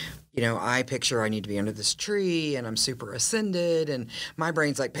meditate, I picture I need to be under this tree and I'm super ascended and my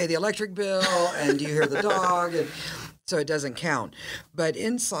brain's like, pay the electric bill and do you hear the dog? And so it doesn't count. But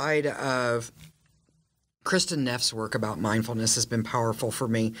inside of Kristen Neff's work about mindfulness has been powerful for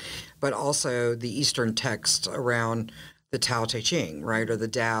me, but also the Eastern text around the Tao Te Ching, right, or the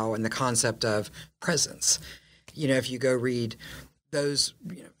Tao and the concept of presence. If you go read those,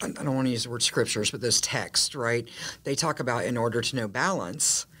 I don't want to use the word scriptures, but those texts, right, they talk about in order to know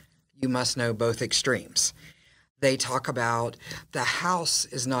balance, you must know both extremes. They talk about the house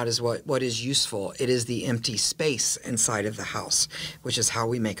is not as what is useful. It is the empty space inside of the house, which is how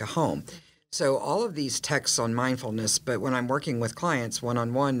we make a home. So all of these texts on mindfulness, but when I'm working with clients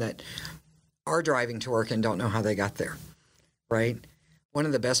one-on-one that are driving to work and don't know how they got there, right? One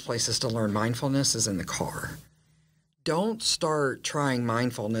of the best places to learn mindfulness is in the car. Don't start trying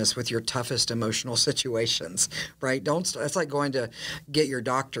mindfulness with your toughest emotional situations, right? That's like going to get your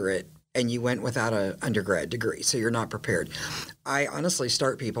doctorate and you went without an undergrad degree, so you're not prepared. I honestly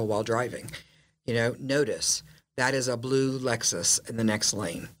start people while driving. Notice that is a blue Lexus in the next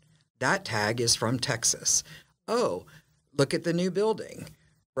lane. That tag is from Texas. Oh, look at the new building,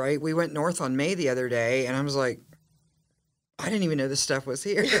 right? We went north on May the other day, and I was like, I didn't even know this stuff was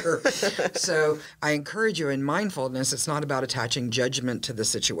here. So I encourage you in mindfulness, it's not about attaching judgment to the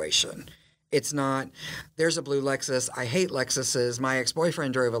situation. It's not, there's a blue Lexus. I hate Lexuses. My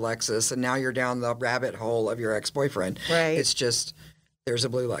ex-boyfriend drove a Lexus, and now you're down the rabbit hole of your ex-boyfriend. Right. It's just, there's a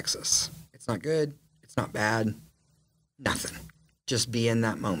blue Lexus. It's not good. It's not bad. Nothing. Just be in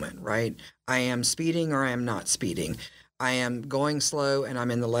that moment, right? I am speeding or I am not speeding. I am going slow and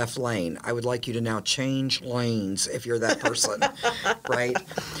I'm in the left lane. I would like you to now change lanes if you're that person, right?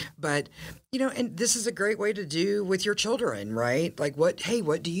 But, and this is a great way to do with your children, right? Like what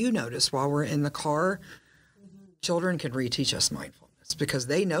do you notice while we're in the car? Children can reteach us mindfulness because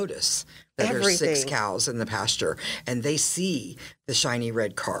they notice that there's 6 cows in the pasture and they see the shiny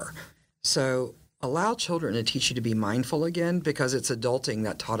red car. So allow children to teach you to be mindful again, because it's adulting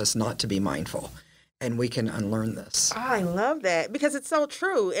that taught us not to be mindful. And we can unlearn this. I love that, because it's so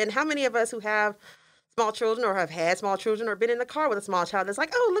true. And how many of us who have small children or have had small children or been in the car with a small child that's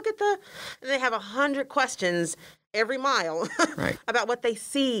like, oh, look at and they have 100 questions every mile right. about what they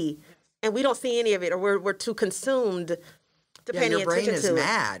see. And we don't see any of it, or we're too consumed to pay any attention to it. Your brain is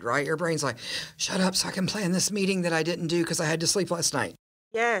mad, right? Your brain's like, shut up so I can plan this meeting that I didn't do because I had to sleep last night.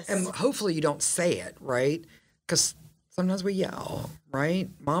 Yes. And hopefully you don't say it, right? Because sometimes we yell, right?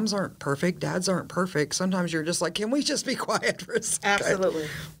 Moms aren't perfect. Dads aren't perfect. Sometimes you're just like, can we just be quiet for a second? Absolutely.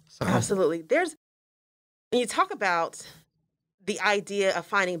 So. Absolutely. When you talk about the idea of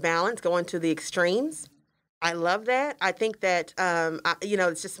finding balance, going to the extremes, I love that. I think that,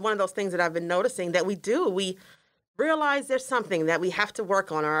 it's just one of those things that I've been noticing that we do. We realize there's something that we have to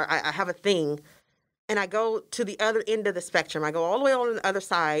work on, or I have a thing, and I go to the other end of the spectrum. I go all the way on the other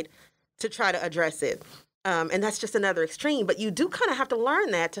side to try to address it. And that's just another extreme. But you do kind of have to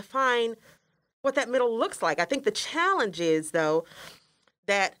learn that to find what that middle looks like. I think the challenge is, though,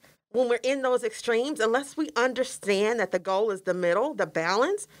 that when we're in those extremes, unless we understand that the goal is the middle, the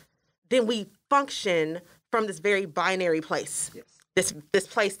balance, then we function from this very binary place. Yes. This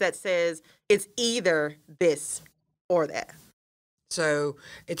place that says it's either this or that. So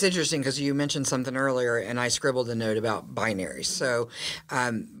it's interesting because you mentioned something earlier, and I scribbled a note about binaries. So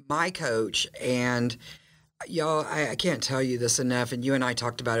my coach, and y'all, I can't tell you this enough, and you and I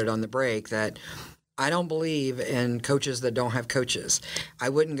talked about it on the break, that I don't believe in coaches that don't have coaches. I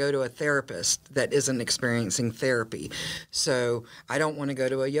wouldn't go to a therapist that isn't experiencing therapy. So I don't want to go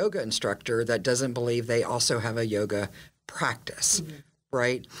to a yoga instructor that doesn't believe they also have a yoga practice. Mm-hmm.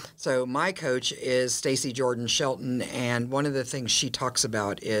 Right? So my coach is Stacy Jordan Shelton, and one of the things she talks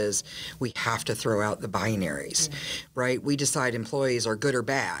about is we have to throw out the binaries, right? We decide employees are good or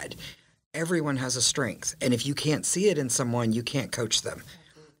bad. Everyone has a strength, and if you can't see it in someone, you can't coach them.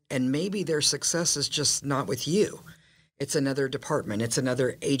 And maybe their success is just not with you. It's another department. It's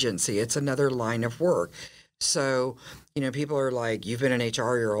another agency. It's another line of work. So, people are like, you've been in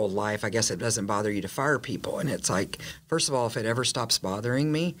HR your whole life. I guess it doesn't bother you to fire people. And it's like, first of all, if it ever stops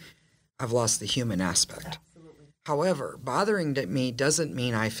bothering me, I've lost the human aspect. Absolutely. However, bothering me doesn't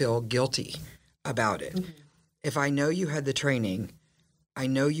mean I feel guilty about it. Mm-hmm. If I know you had the training, I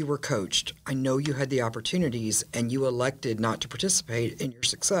know you were coached, I know you had the opportunities, and you elected not to participate in your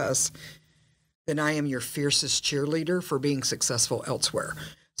success, then I am your fiercest cheerleader for being successful elsewhere.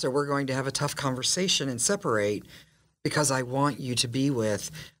 So we're going to have a tough conversation and separate because I want you to be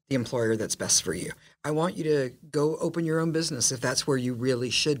with the employer that's best for you. I want you to go open your own business if that's where you really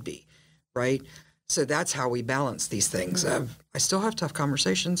should be, right? So that's how we balance these things. I still have tough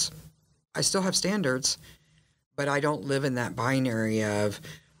conversations. I still have standards, but I don't live in that binary of,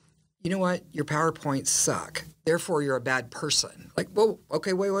 you know what, your PowerPoints suck, therefore you're a bad person. Like, whoa,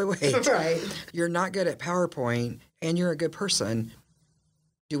 okay, wait. Right. You're not good at PowerPoint and you're a good person.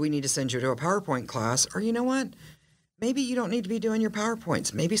 Do we need to send you to a PowerPoint class? Or you know what? Maybe you don't need to be doing your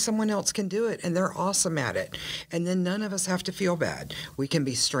PowerPoints. Maybe someone else can do it and they're awesome at it. And then none of us have to feel bad. We can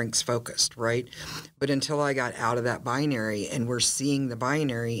be strengths focused, right? But until I got out of that binary, and we're seeing the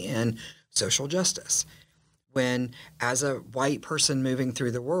binary in social justice. When, as a white person moving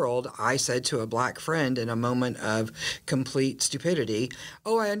through the world, I said to a black friend in a moment of complete stupidity,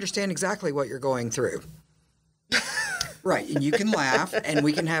 "Oh, I understand exactly what you're going through." Right. And you can laugh and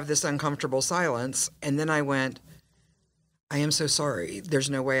we can have this uncomfortable silence. And then I went, I am so sorry. There's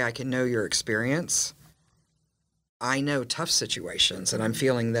no way I can know your experience. I know tough situations and I'm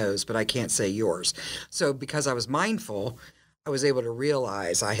feeling those, but I can't say yours. So because I was mindful, I was able to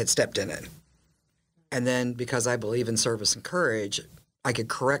realize I had stepped in it. And then because I believe in service and courage, I could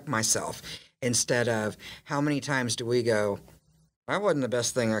correct myself instead of how many times do we go, that wasn't the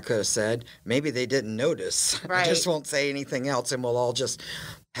best thing I could have said. Maybe they didn't notice. Right. I just won't say anything else and we'll all just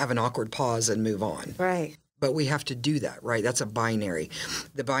have an awkward pause and move on. Right. But we have to do that, right? That's a binary.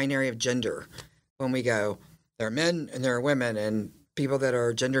 The binary of gender. When we go, there are men and there are women, and people that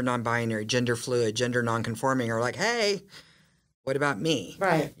are gender non-binary, gender fluid, gender non-conforming are like, hey, what about me?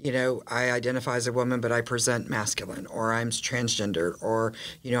 Right. I identify as a woman, but I present masculine, or I'm transgender, or,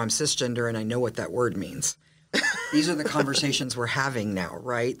 I'm cisgender and I know what that word means. These are the conversations we're having now,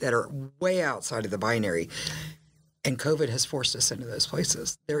 right? That are way outside of the binary. And COVID has forced us into those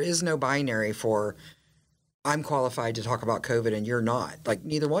places. There is no binary for I'm qualified to talk about COVID and you're not. Like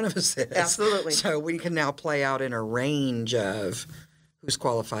neither one of us is. Absolutely. So we can now play out in a range of who's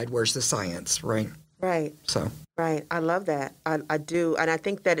qualified, where's the science, right? Right. So. Right. I love that. I do. And I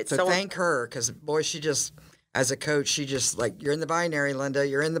think that it's so. Thank her because, boy, she just, as a coach, she just like, you're in the binary, Linda,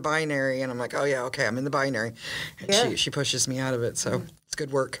 you're in the binary. And I'm like, oh, yeah, okay, I'm in the binary. And she pushes me out of it. So it's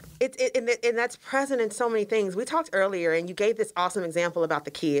good work. And that's present in so many things. We talked earlier and you gave this awesome example about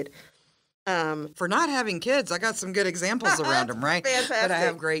the kid. For not having kids, I got some good examples around them, right? Fantastic. But I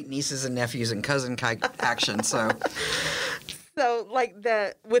have great nieces and nephews and cousin action, so. So, like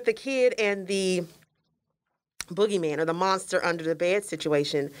with the kid and the boogeyman or the monster under the bed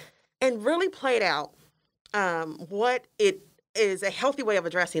situation, and really played out what it is a healthy way of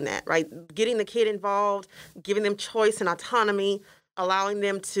addressing that, right? Getting the kid involved, giving them choice and autonomy, allowing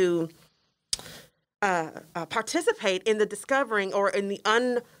them to participate in the discovering or in the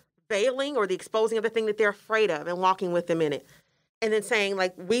unveiling or the exposing of the thing that they're afraid of and walking with them in it. And then saying,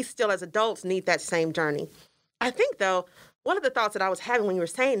 like, we still as adults need that same journey. I think, though, one of the thoughts that I was having when you were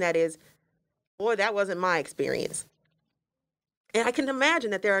saying that is, boy, that wasn't my experience. And I can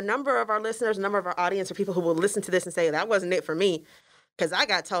imagine that there are a number of our listeners, a number of our audience, or people who will listen to this and say, that wasn't it for me, because I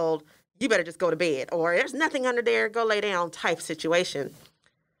got told, you better just go to bed, or there's nothing under there, go lay down type situation.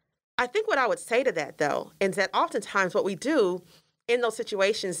 I think what I would say to that, though, is that oftentimes what we do in those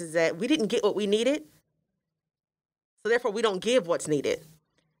situations is that we didn't get what we needed, so therefore we don't give what's needed.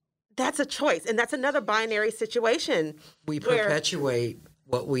 That's a choice, and that's another binary situation. We perpetuate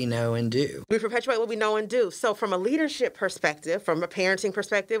what we know and do. We perpetuate what we know and do. So from a leadership perspective, from a parenting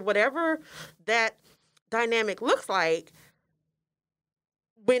perspective, whatever that dynamic looks like,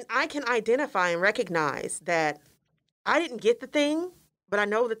 when I can identify and recognize that I didn't get the thing, but I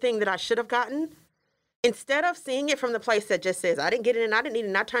know the thing that I should have gotten, instead of seeing it from the place that just says, I didn't get it and I didn't need it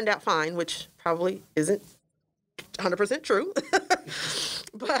and I turned out fine, which probably isn't 100% true.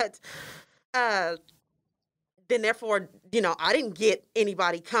 But then therefore, I didn't get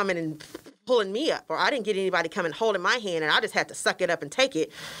anybody coming and pulling me up, or I didn't get anybody coming holding my hand and I just had to suck it up and take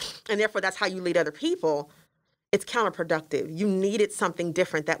it. And therefore, that's how you lead other people. It's counterproductive. You needed something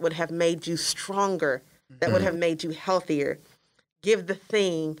different that would have made you stronger, that would have made you healthier. Give the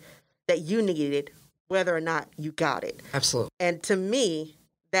thing that you needed, whether or not you got it. Absolutely. And to me,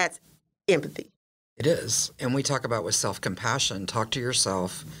 that's empathy. It is. And we talk about with self-compassion, talk to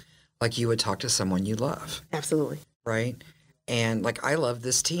yourself like you would talk to someone you love. Absolutely. Right? And like, I love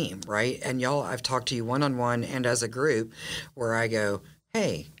this team, right? And y'all, I've talked to you one-on-one and as a group where I go,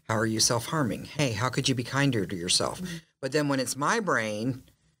 hey, how are you self-harming? Hey, how could you be kinder to yourself? Mm-hmm. But then when it's my brain,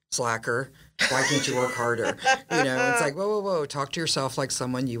 slacker, why can't you work harder? It's like, whoa, talk to yourself like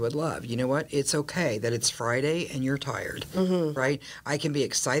someone you would love. You know what? It's okay that it's Friday and you're tired, right? I can be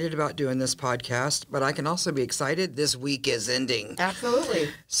excited about doing this podcast, but I can also be excited this week is ending. Absolutely.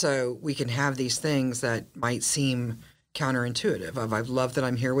 So we can have these things that might seem counterintuitive of, I love that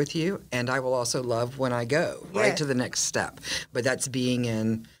I'm here with you, and I will also love when I go, right, to the next step. But that's being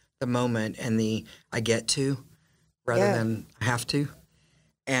in the moment and the I get to rather than I have to.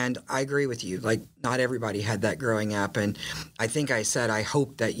 And I agree with you. Like, not everybody had that growing up. And I think I said, I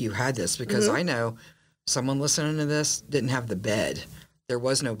hope that you had this because I know someone listening to this didn't have the bed. There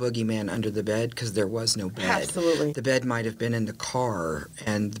was no boogeyman under the bed because there was no bed. Absolutely. The bed might have been in the car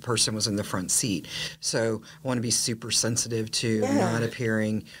and the person was in the front seat. So I want to be super sensitive to not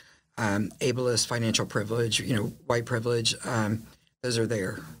appearing ableist, financial privilege, white privilege. Those are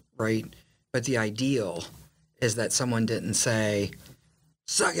there, right? But the ideal is that someone didn't say,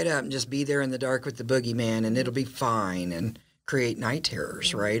 suck it up and just be there in the dark with the boogeyman and it'll be fine, and create night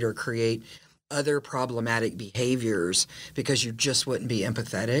terrors, right? Or create other problematic behaviors because you just wouldn't be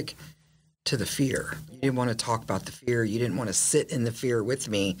empathetic to the fear. You didn't want to talk about the fear. You didn't want to sit in the fear with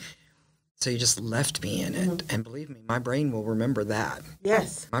me. So you just left me in it. And believe me, my brain will remember that.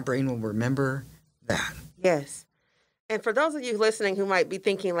 Yes. My brain will remember that. Yes. And for those of you listening who might be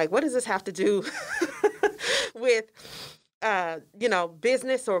thinking, like, what does this have to do with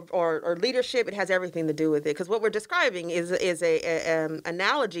business or leadership? It has everything to do with it, because what we're describing is a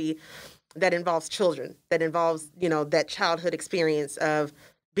analogy that involves children, that involves that childhood experience of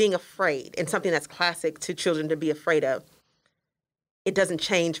being afraid, and something that's classic to children to be afraid of. It doesn't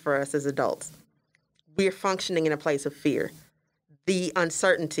change for us as adults. We're functioning in a place of fear. The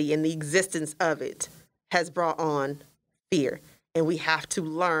uncertainty and the existence of it has brought on fear, and we have to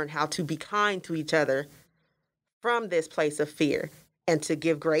learn how to be kind to each other from this place of fear, and to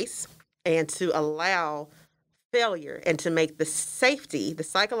give grace and to allow failure, and to make the safety, the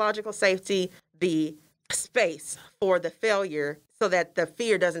psychological safety, the space for the failure, so that the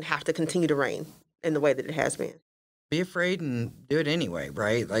fear doesn't have to continue to reign in the way that it has been. Be afraid and do it anyway,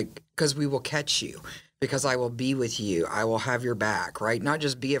 right? Like, because we will catch you, because I will be with you. I will have your back, right? Not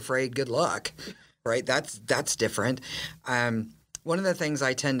just be afraid, good luck, right? That's different. One of the things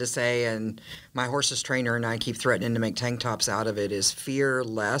I tend to say, and my horse's trainer and I keep threatening to make tank tops out of it, is fear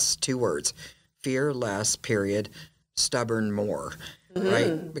less, 2 words, fear less, period, stubborn more,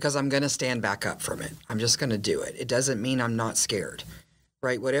 right? Because I'm going to stand back up from it. I'm just going to do it. It doesn't mean I'm not scared,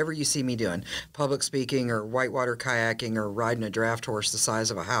 right? Whatever you see me doing, public speaking or whitewater kayaking or riding a draft horse the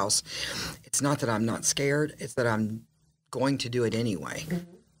size of a house, it's not that I'm not scared. It's that I'm going to do it anyway.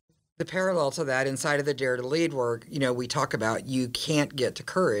 The parallel to that inside of the Dare to Lead work, we talk about you can't get to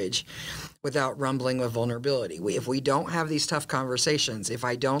courage without rumbling with vulnerability. If we don't have these tough conversations, if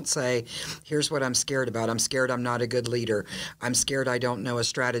I don't say, here's what I'm scared about. I'm scared I'm not a good leader. I'm scared I don't know a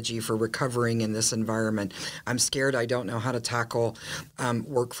strategy for recovering in this environment. I'm scared I don't know how to tackle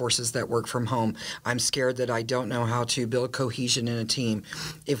workforces that work from home. I'm scared that I don't know how to build cohesion in a team.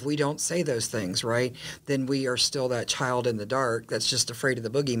 If we don't say those things, right, then we are still that child in the dark that's just afraid of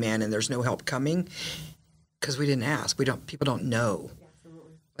the boogeyman and there's no help coming because we didn't ask. People don't know.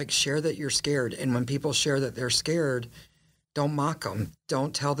 Like, share that you're scared. And when people share that they're scared, don't mock them.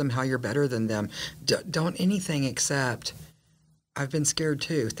 Don't tell them how you're better than them. Don't anything except, I've been scared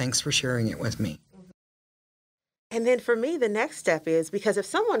too. Thanks for sharing it with me. And then for me, the next step is, because if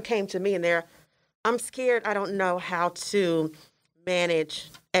someone came to me and I'm scared, I don't know how to manage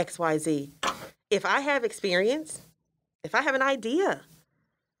XYZ. If I have experience, if I have an idea,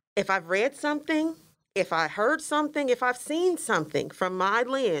 if I've read something, if I heard something, if I've seen something from my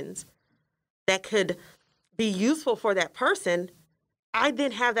lens that could be useful for that person, I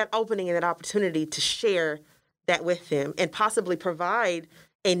then have that opening and that opportunity to share that with them and possibly provide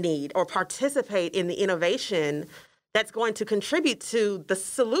a need or participate in the innovation that's going to contribute to the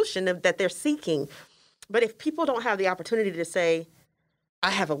solution that they're seeking. But if people don't have the opportunity to say,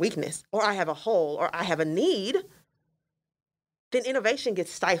 I have a weakness, or I have a hole, or I have a need, then innovation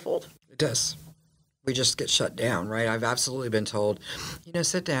gets stifled. It does. We just get shut down, right? I've absolutely been told,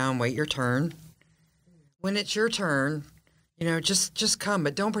 sit down, wait your turn. When it's your turn, just come,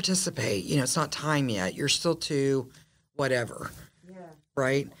 but don't participate. It's not time yet. You're still too whatever,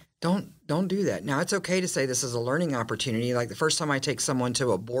 right? Don't do that. Now, it's okay to say this is a learning opportunity. Like the first time I take someone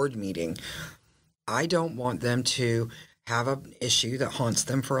to a board meeting, I don't want them to have an issue that haunts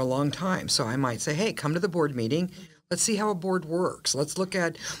them for a long time. So I might say, hey, come to the board meeting. Let's see how a board works. Let's look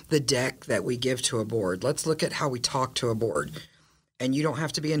at the deck that we give to a board. Let's look at how we talk to a board. And you don't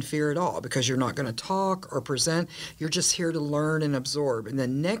have to be in fear at all because you're not going to talk or present. You're just here to learn and absorb. And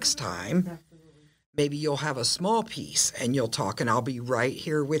then next time, maybe you'll have a small piece and you'll talk and I'll be right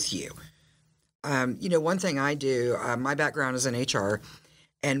here with you. One thing I do, my background is in HR.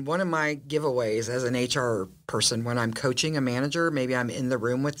 And one of my giveaways as an HR person, when I'm coaching a manager, maybe I'm in the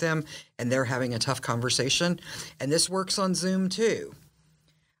room with them and they're having a tough conversation, and this works on Zoom too.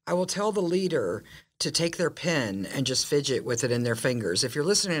 I will tell the leader to take their pen and just fidget with it in their fingers. If you're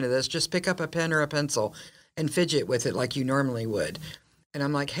listening to this, just pick up a pen or a pencil and fidget with it like you normally would. And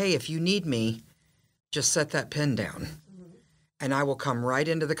I'm like, hey, if you need me, just set that pen down. And I will come right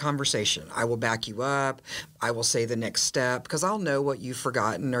into the conversation. I will back you up. I will say the next step because I'll know what you've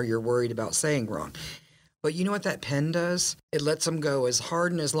forgotten or you're worried about saying wrong. But you know what that pen does? It lets them go as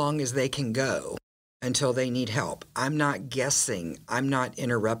hard and as long as they can go until they need help. I'm not guessing. I'm not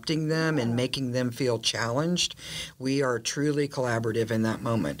interrupting them and making them feel challenged. We are truly collaborative in that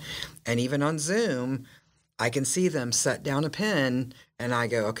moment. And even on Zoom, I can see them set down a pen and I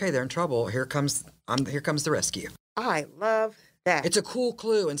go, okay, they're in trouble. Here comes the rescue. I love that. It's a cool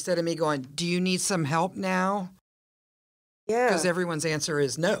clue instead of me going, do you need some help now? Yeah. Because everyone's answer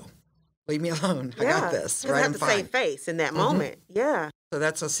is no. Leave me alone. I got this. You right? have to save face in that moment. Yeah. So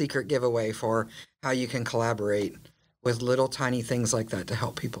that's a secret giveaway for how you can collaborate with little tiny things like that to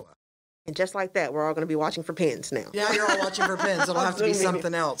help people out. And just like that, we're all going to be watching for pins now. Yeah, you're all watching for pins. It'll have to be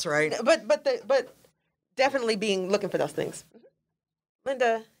something else, right? But definitely looking for those things.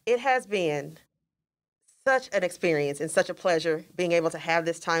 Linda, it has been such an experience and such a pleasure being able to have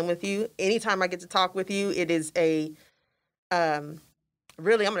this time with you. Anytime I get to talk with you, it is a,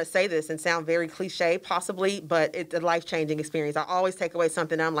 really, I'm going to say this and sound very cliche possibly, but it's a life-changing experience. I always take away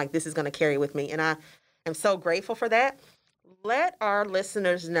something that I'm like, this is going to carry with me. And I am so grateful for that. Let our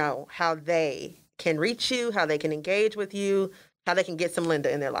listeners know how they can reach you, how they can engage with you, how they can get some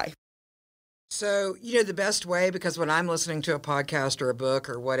Linda in their life. So, the best way, because when I'm listening to a podcast or a book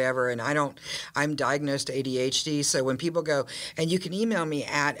or whatever, and I'm diagnosed ADHD. So when people go, and you can email me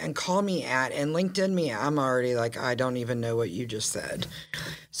at, and call me at, and LinkedIn me, I'm already like, I don't even know what you just said.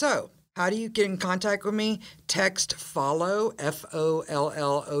 So how do you get in contact with me? Text FOLLOW,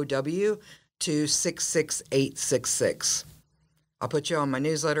 FOLLOW, to 66866. I'll put you on my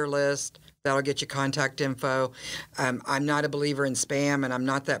newsletter list. That'll get you contact info. I'm not a believer in spam, and I'm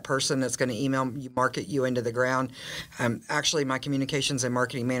not that person that's going to email you, market you into the ground. Actually, my communications and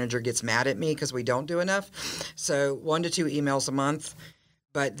marketing manager gets mad at me because we don't do enough. So 1 to 2 emails a month,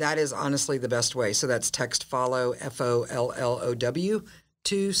 but that is honestly the best way. So that's text FOLLOW, FOLLOW,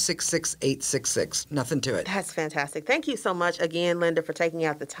 to 66866. Nothing to it. That's fantastic. Thank you so much again, Linda, for taking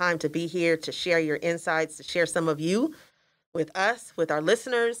out the time to be here, to share your insights, to share some of you with us, with our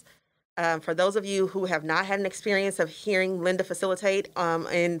listeners. For those of you who have not had an experience of hearing Linda facilitate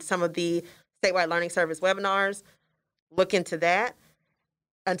in some of the statewide learning service webinars, look into that.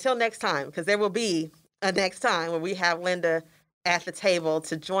 Until next time, because there will be a next time where we have Linda at the table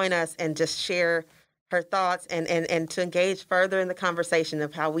to join us and just share her thoughts and to engage further in the conversation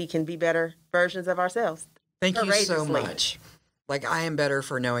of how we can be better versions of ourselves. Thank you so much. Like, I am better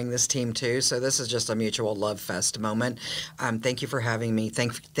for knowing this team too. So this is just a mutual love fest moment. Thank you for having me.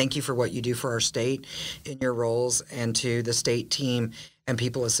 Thank you for what you do for our state in your roles, and to the state team and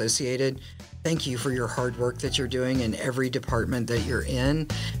people associated. Thank you for your hard work that you're doing in every department that you're in.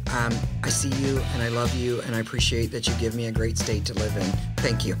 I see you and I love you, and I appreciate that you give me a great state to live in.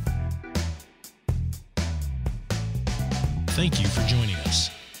 Thank you. Thank you for joining us.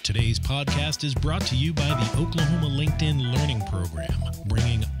 Today's podcast is brought to you by the Oklahoma LinkedIn Learning Program,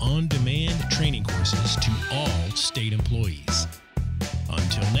 bringing on-demand training courses to all state employees.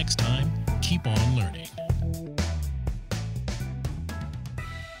 Until next time, keep on learning.